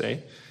have to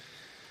say.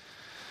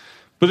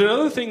 But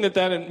another thing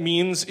that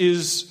means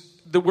is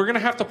that we're going to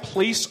have to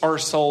place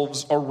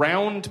ourselves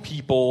around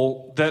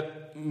people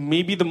that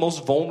may be the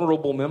most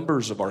vulnerable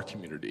members of our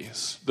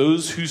communities,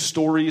 those whose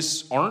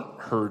stories aren't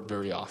heard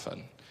very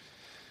often.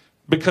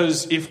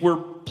 Because if we're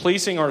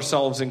placing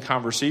ourselves in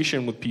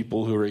conversation with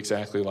people who are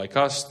exactly like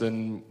us,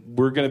 then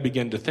we're going to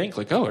begin to think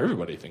like, oh,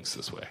 everybody thinks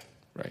this way,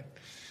 right?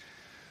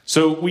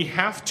 So we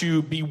have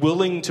to be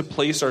willing to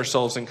place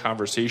ourselves in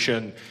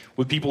conversation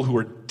with people who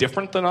are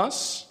different than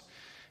us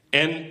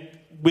and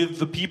with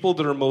the people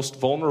that are most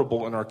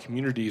vulnerable in our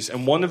communities.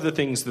 And one of the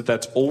things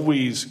that's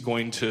always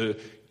going to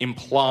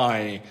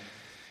imply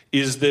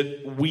is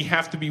that we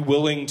have to be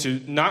willing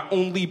to not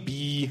only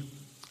be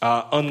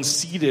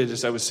unseated,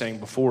 as I was saying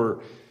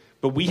before,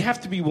 but we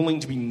have to be willing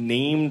to be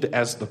named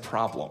as the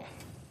problem.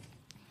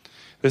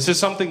 This is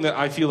something that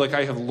I feel like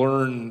I have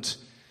learned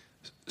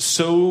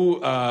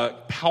so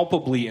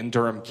palpably in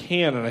Durham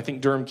Can, and I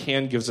think Durham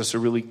Can gives us a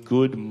really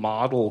good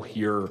model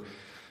here.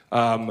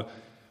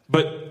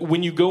 But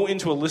when you go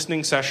into a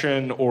listening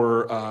session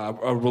or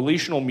a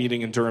relational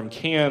meeting in Durham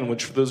Can,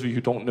 which for those of you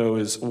who don't know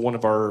is one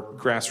of our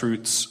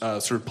grassroots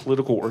sort of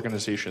political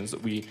organizations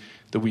that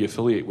we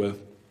affiliate with,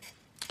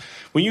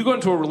 when you go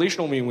into a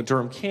relational meeting with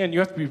Durham Can, you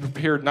have to be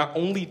prepared not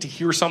only to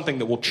hear something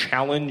that will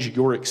challenge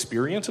your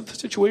experience of the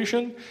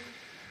situation,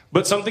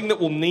 but something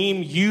that will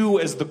name you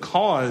as the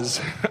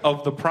cause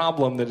of the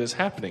problem that is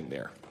happening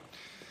there.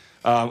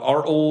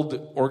 Our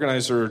old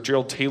organizer,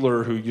 Gerald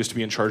Taylor, who used to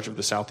be in charge of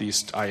the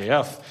Southeast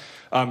IAF,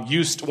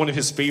 one of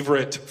his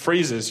favorite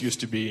phrases used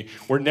to be,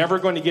 we're never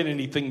going to get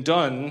anything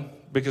done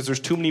because there's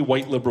too many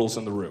white liberals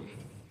in the room.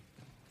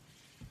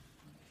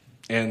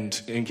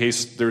 And in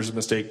case there's a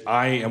mistake,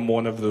 I am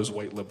one of those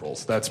white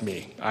liberals. That's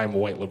me. I'm a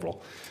white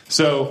liberal.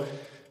 So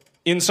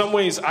in some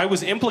ways, I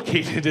was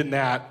implicated in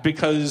that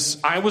because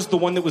I was the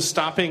one that was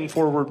stopping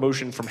forward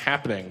motion from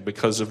happening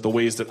because of the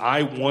ways that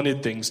I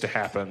wanted things to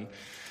happen.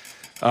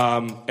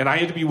 And I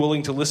had to be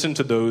willing to listen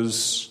to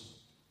those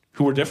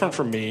who were different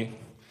from me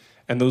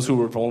and those who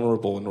were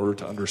vulnerable in order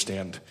to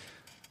understand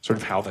sort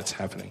of how that's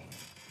happening.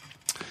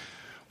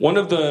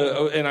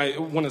 And I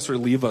want to sort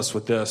of leave us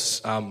with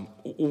this.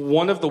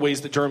 One of the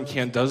ways that Durham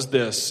Can does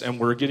this, and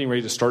we're getting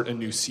ready to start a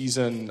new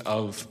season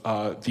of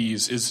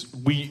these, is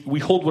we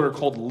hold what are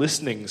called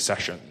listening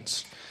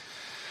sessions.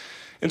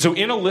 And so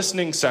in a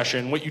listening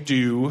session, what you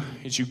do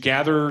is you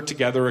gather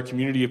together a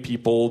community of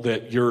people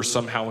that you're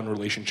somehow in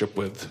relationship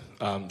with.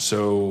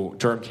 So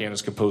Durham Can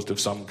is composed of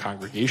some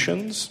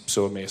congregations.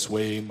 So Emmaus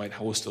Way might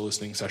host a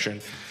listening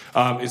session.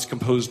 It's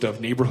composed of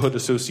neighborhood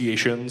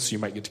associations. You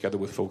might get together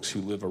with folks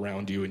who live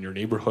around you in your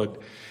neighborhood.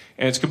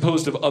 And it's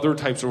composed of other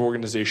types of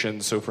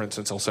organizations. So for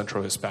instance, El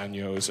Centro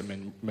Hispano is a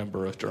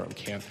member of Durham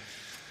Can.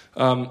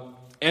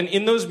 And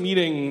in those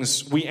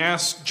meetings, we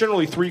ask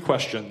generally three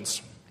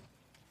questions.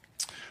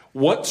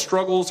 What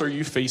struggles are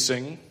you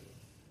facing?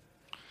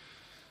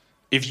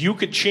 If you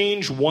could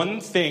change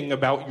one thing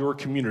about your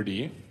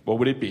community, what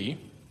would it be?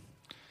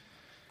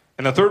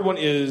 And the third one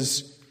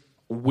is,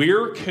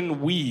 where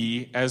can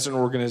we as an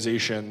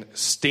organization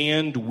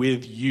stand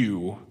with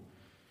you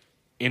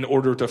in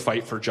order to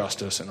fight for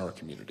justice in our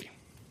community?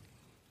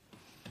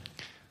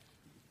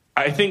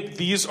 I think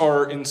these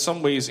are in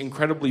some ways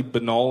incredibly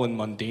banal and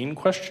mundane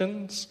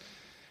questions,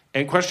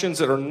 and questions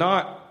that are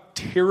not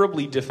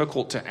terribly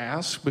difficult to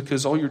ask,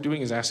 because all you're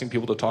doing is asking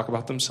people to talk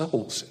about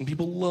themselves, and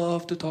people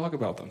love to talk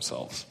about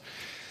themselves.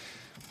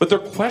 But they're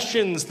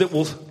questions that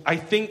will, I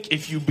think,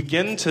 if you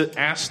begin to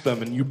ask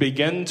them and you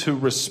begin to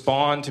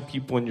respond to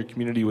people in your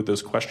community with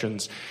those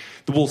questions,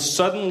 that will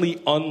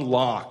suddenly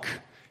unlock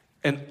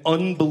an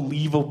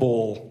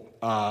unbelievable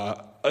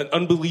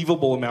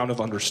amount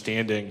of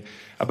understanding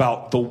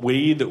about the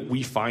way that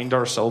we find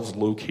ourselves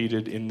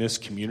located in this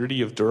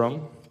community of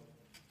Durham,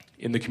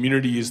 in the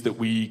communities that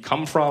we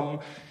come from,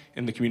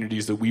 in the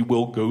communities that we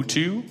will go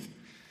to,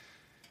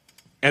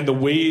 and the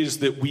ways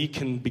that we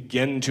can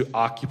begin to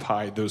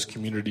occupy those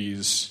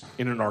communities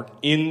in an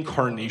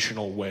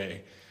incarnational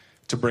way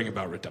to bring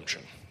about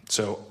redemption.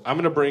 So I'm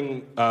going to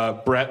bring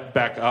Brett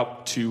back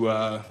up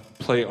to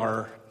play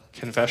our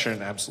confession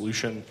and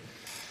absolution.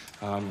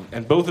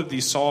 And both of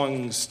these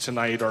songs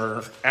tonight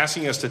are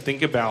asking us to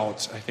think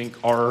about, I think,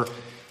 our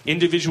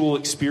individual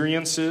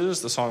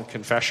experiences. The song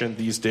Confession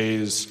these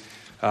days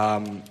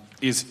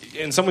is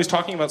in some ways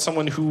talking about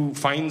someone who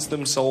finds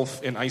themselves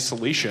in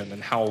isolation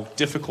and how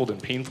difficult and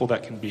painful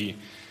that can be.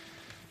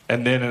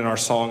 And then in our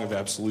song of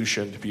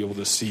absolution, to be able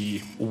to see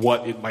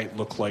what it might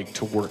look like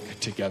to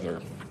work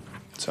together.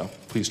 So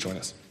please join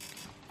us.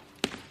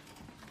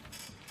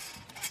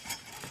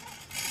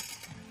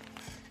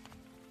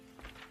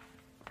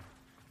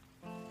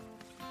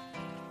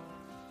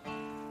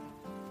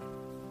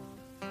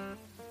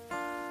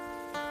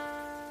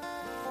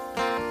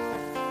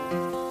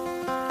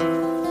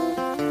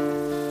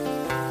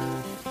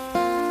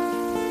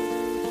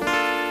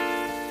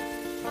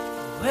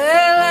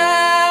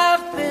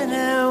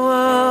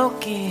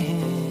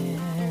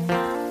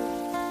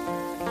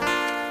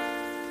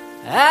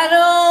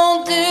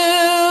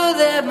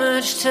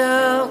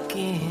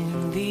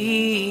 Talking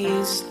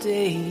these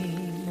days,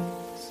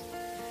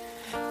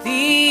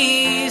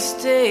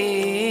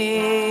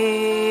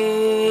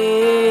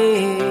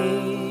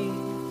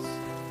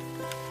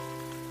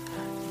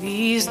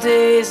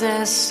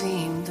 I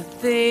seem to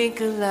think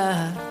a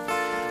lot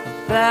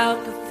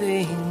about the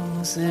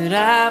things that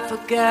I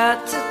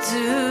forgot to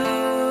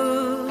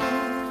do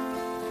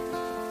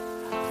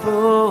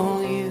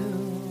for you,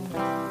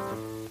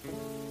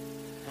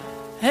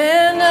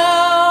 and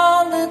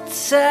all the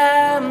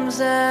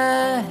times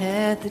I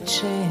had the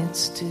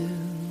chance to.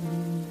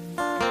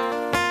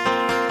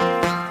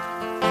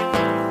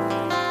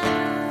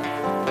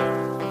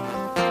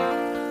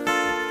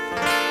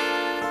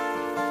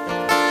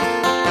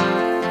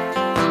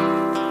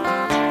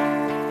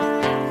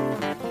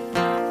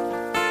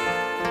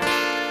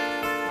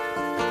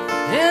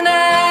 And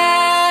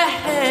I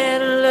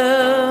had a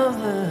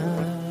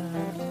lover.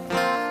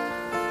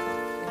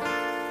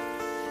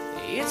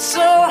 It's so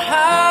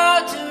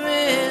hard to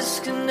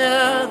risk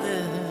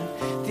another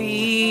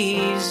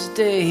these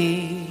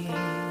days.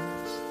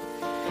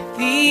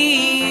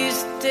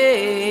 These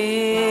days.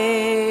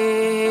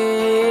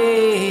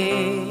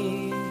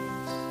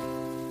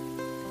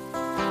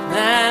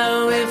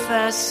 Now if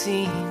I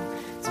seem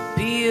to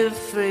be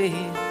afraid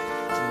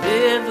to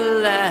live a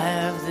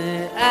life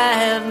that I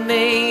have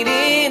made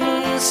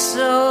in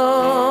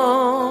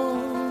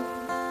song,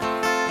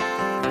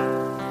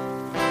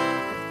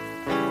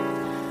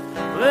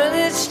 well,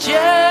 it's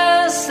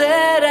just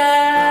that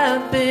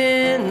I've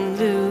been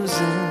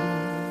losing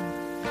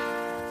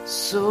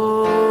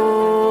so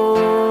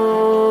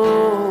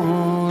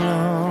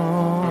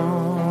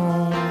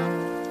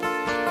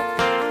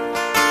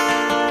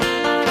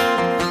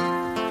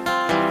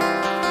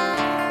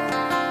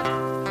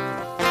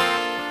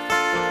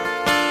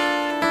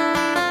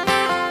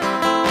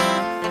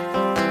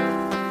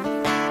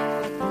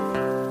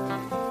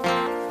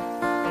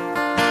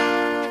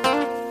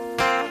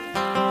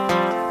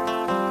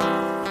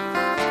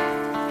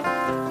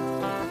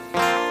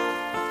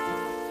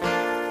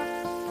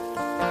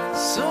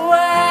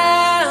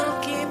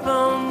I'll keep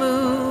on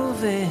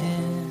moving.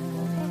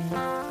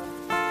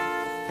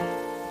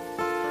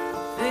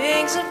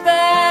 Things are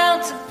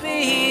bound to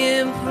be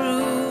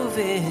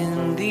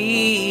improving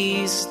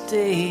these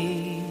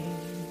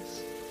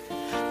days.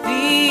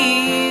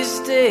 These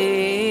days.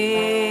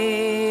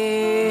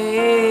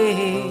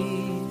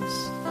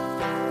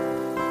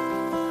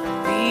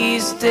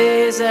 These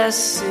days I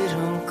sit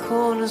on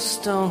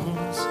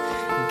cornerstones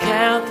and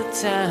count the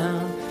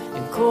time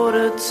in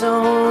quarter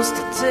tones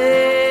to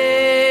 10,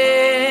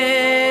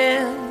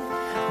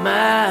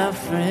 my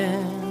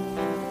friend.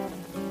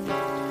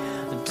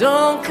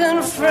 Don't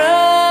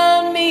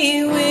confront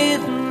me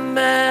with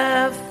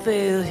my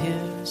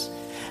failures,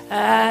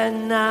 I'd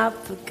not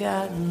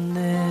forgotten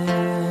them.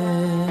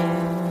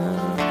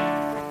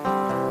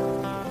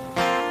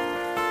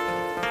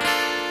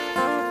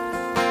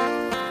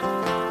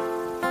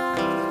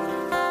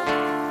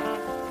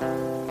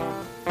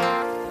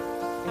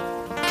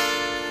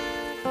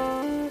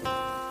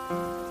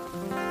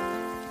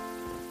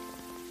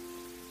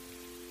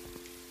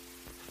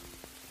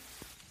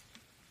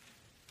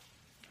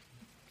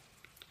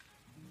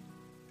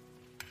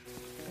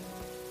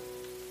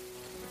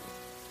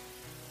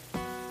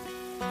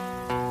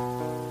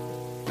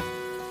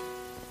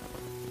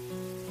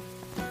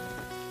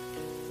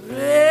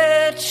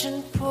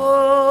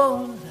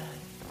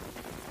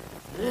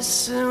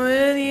 Listen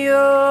with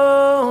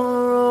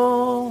your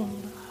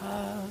own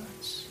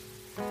hearts.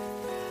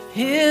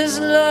 His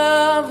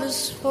love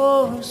is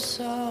for us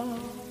all.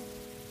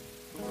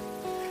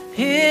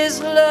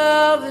 His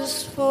love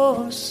is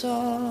for us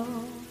all.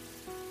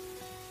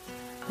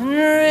 And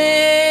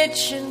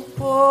rich and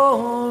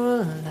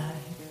poor alike,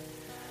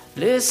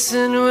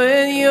 listen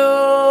with your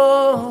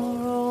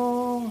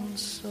own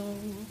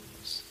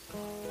souls.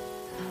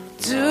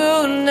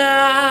 Do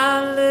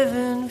not live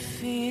in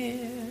fear.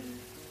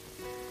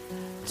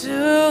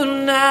 Do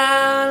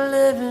not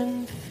live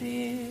in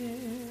fear.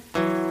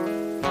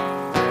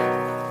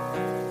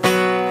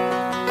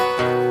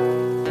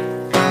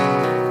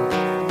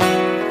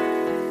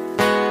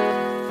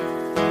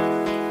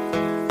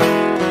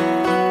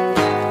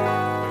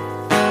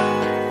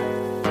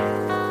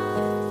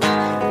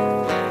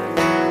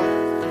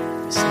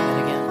 Sing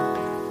it again.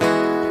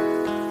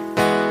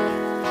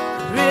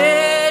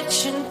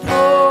 Rich and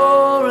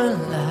poor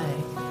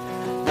alike,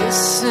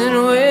 listen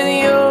with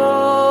your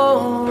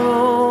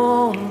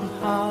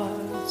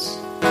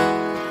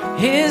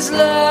His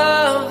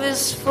love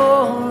is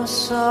for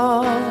us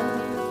all.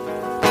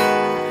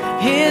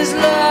 His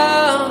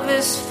love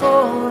is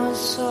for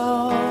us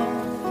all.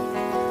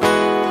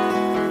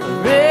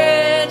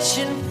 Rich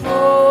and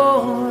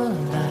poor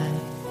alike,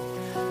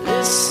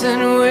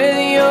 listen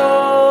with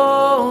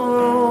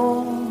your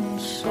own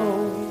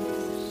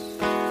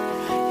souls.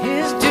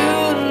 His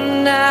do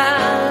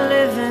not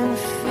live in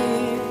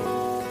fear.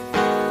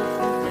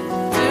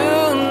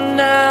 Do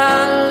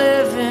not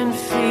live in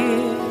fear.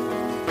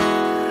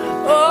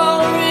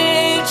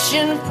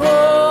 And poor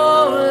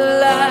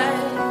alike,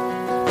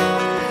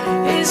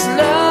 His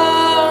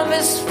love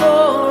is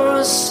for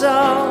us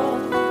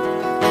all.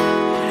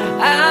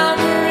 I'm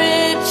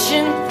rich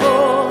and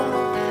poor,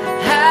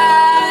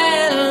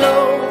 high and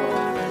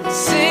low,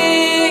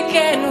 sick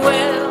and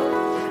well.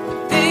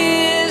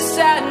 This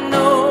I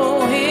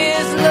know,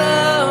 His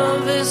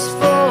love is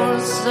for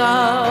us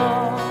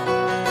all.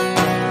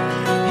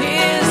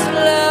 His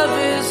love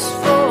is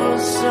for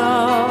us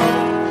all.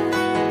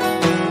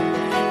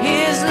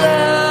 His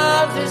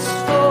love is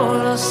for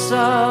us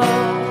all.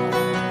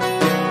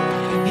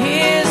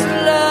 His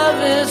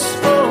love is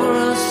for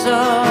us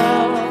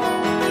all.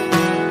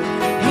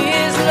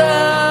 His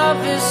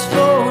love is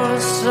for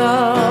us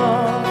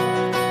all.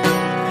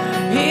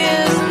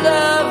 His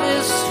love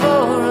is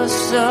for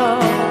us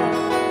all.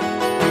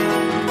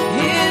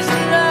 His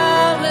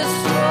love is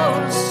for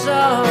us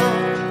all.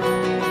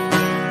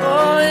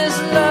 Oh, His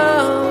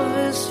love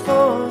is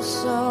for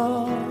us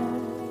all.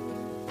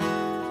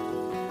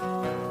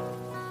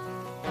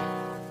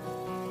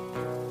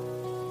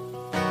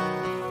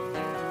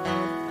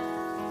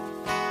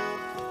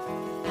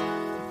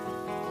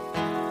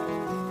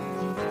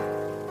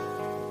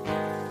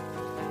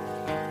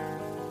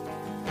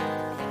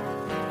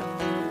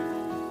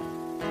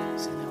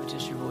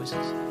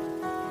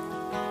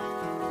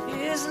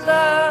 His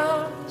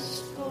love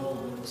is for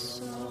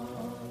us all.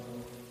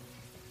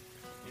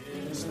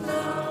 His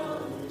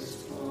love is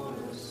for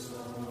us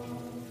all.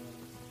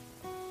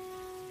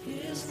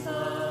 His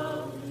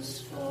love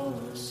is for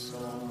us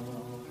all.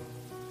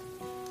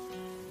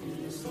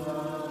 His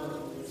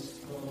love is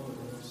for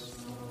us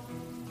all.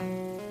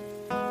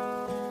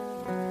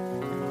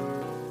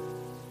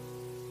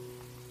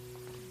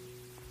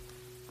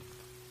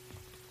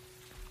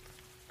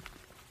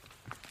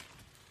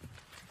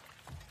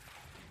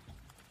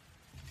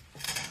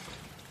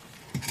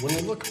 When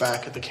we look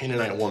back at the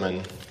Canaanite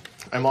woman,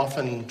 I'm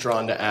often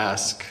drawn to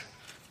ask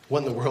what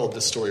in the world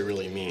this story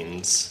really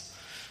means.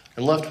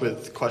 I'm left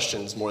with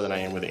questions more than I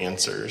am with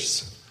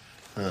answers.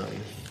 Are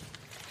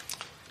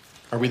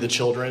we the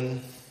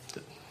children?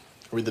 Are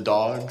we the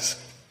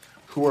dogs?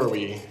 Who are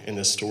we in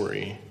this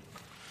story?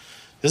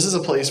 This is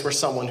a place where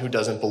someone who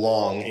doesn't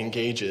belong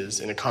engages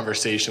in a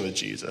conversation with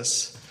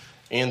Jesus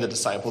and the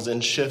disciples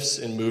and shifts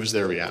and moves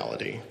their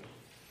reality.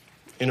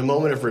 In a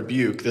moment of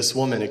rebuke, this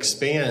woman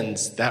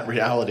expands that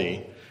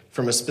reality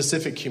from a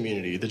specific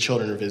community, the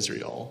children of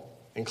Israel,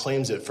 and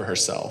claims it for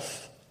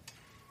herself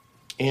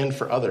and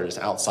for others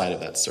outside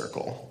of that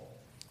circle.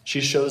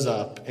 She shows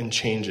up and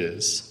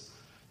changes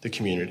the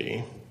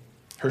community.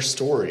 Her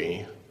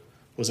story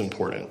was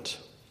important.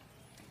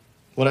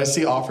 What I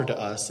see offered to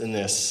us in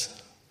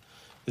this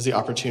is the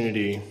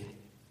opportunity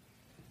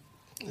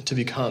to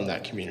become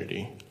that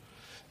community,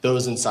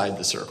 those inside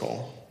the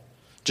circle,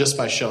 just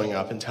by showing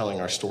up and telling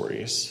our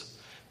stories,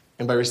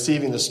 and by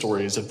receiving the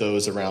stories of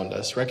those around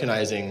us,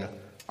 recognizing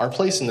our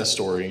place in the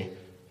story,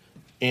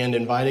 and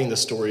inviting the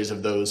stories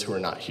of those who are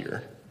not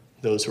here,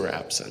 those who are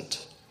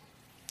absent.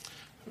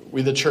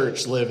 We, the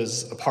church, live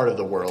as a part of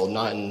the world,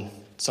 not in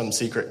some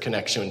secret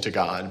connection to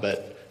God,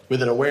 but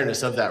with an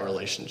awareness of that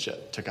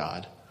relationship to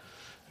God.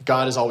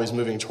 God is always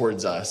moving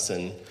towards us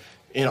and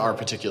in our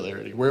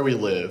particularity, where we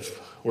live,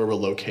 where we're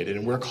located,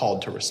 and we're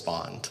called to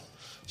respond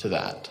to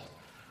that.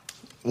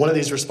 One of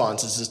these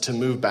responses is to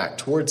move back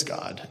towards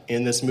God,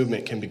 and this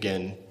movement can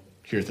begin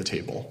here at the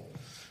table.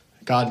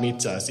 God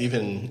meets us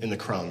even in the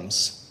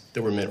crumbs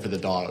that were meant for the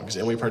dogs,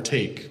 and we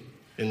partake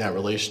in that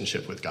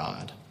relationship with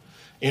God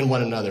and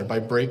one another by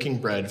breaking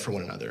bread for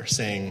one another,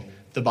 saying,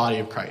 the body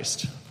of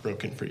Christ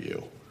broken for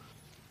you.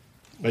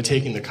 By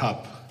taking the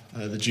cup,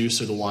 the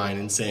juice or the wine,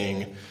 and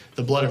saying,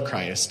 the blood of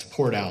Christ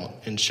poured out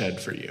and shed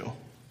for you.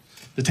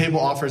 The table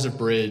offers a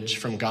bridge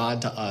from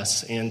God to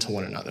us and to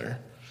one another.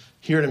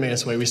 Here at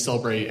Emmaus Way, we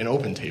celebrate an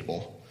open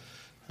table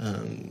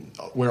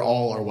where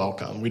all are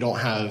welcome. We don't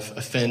have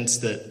a fence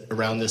that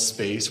around this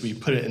space. We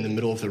put it in the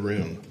middle of the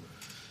room.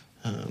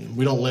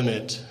 We don't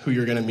limit who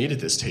you're going to meet at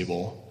this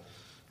table.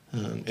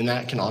 And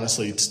that can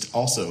honestly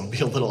also be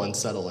a little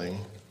unsettling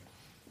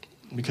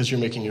because you're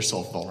making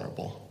yourself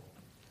vulnerable.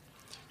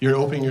 You're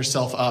opening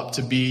yourself up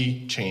to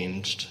be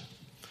changed.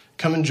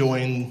 Come and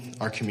join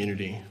our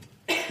community,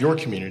 your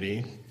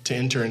community, to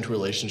enter into a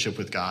relationship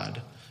with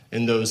God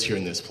and those here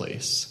in this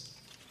place.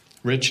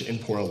 Rich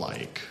and poor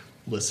alike,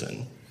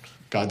 listen,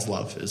 God's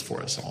love is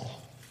for us all.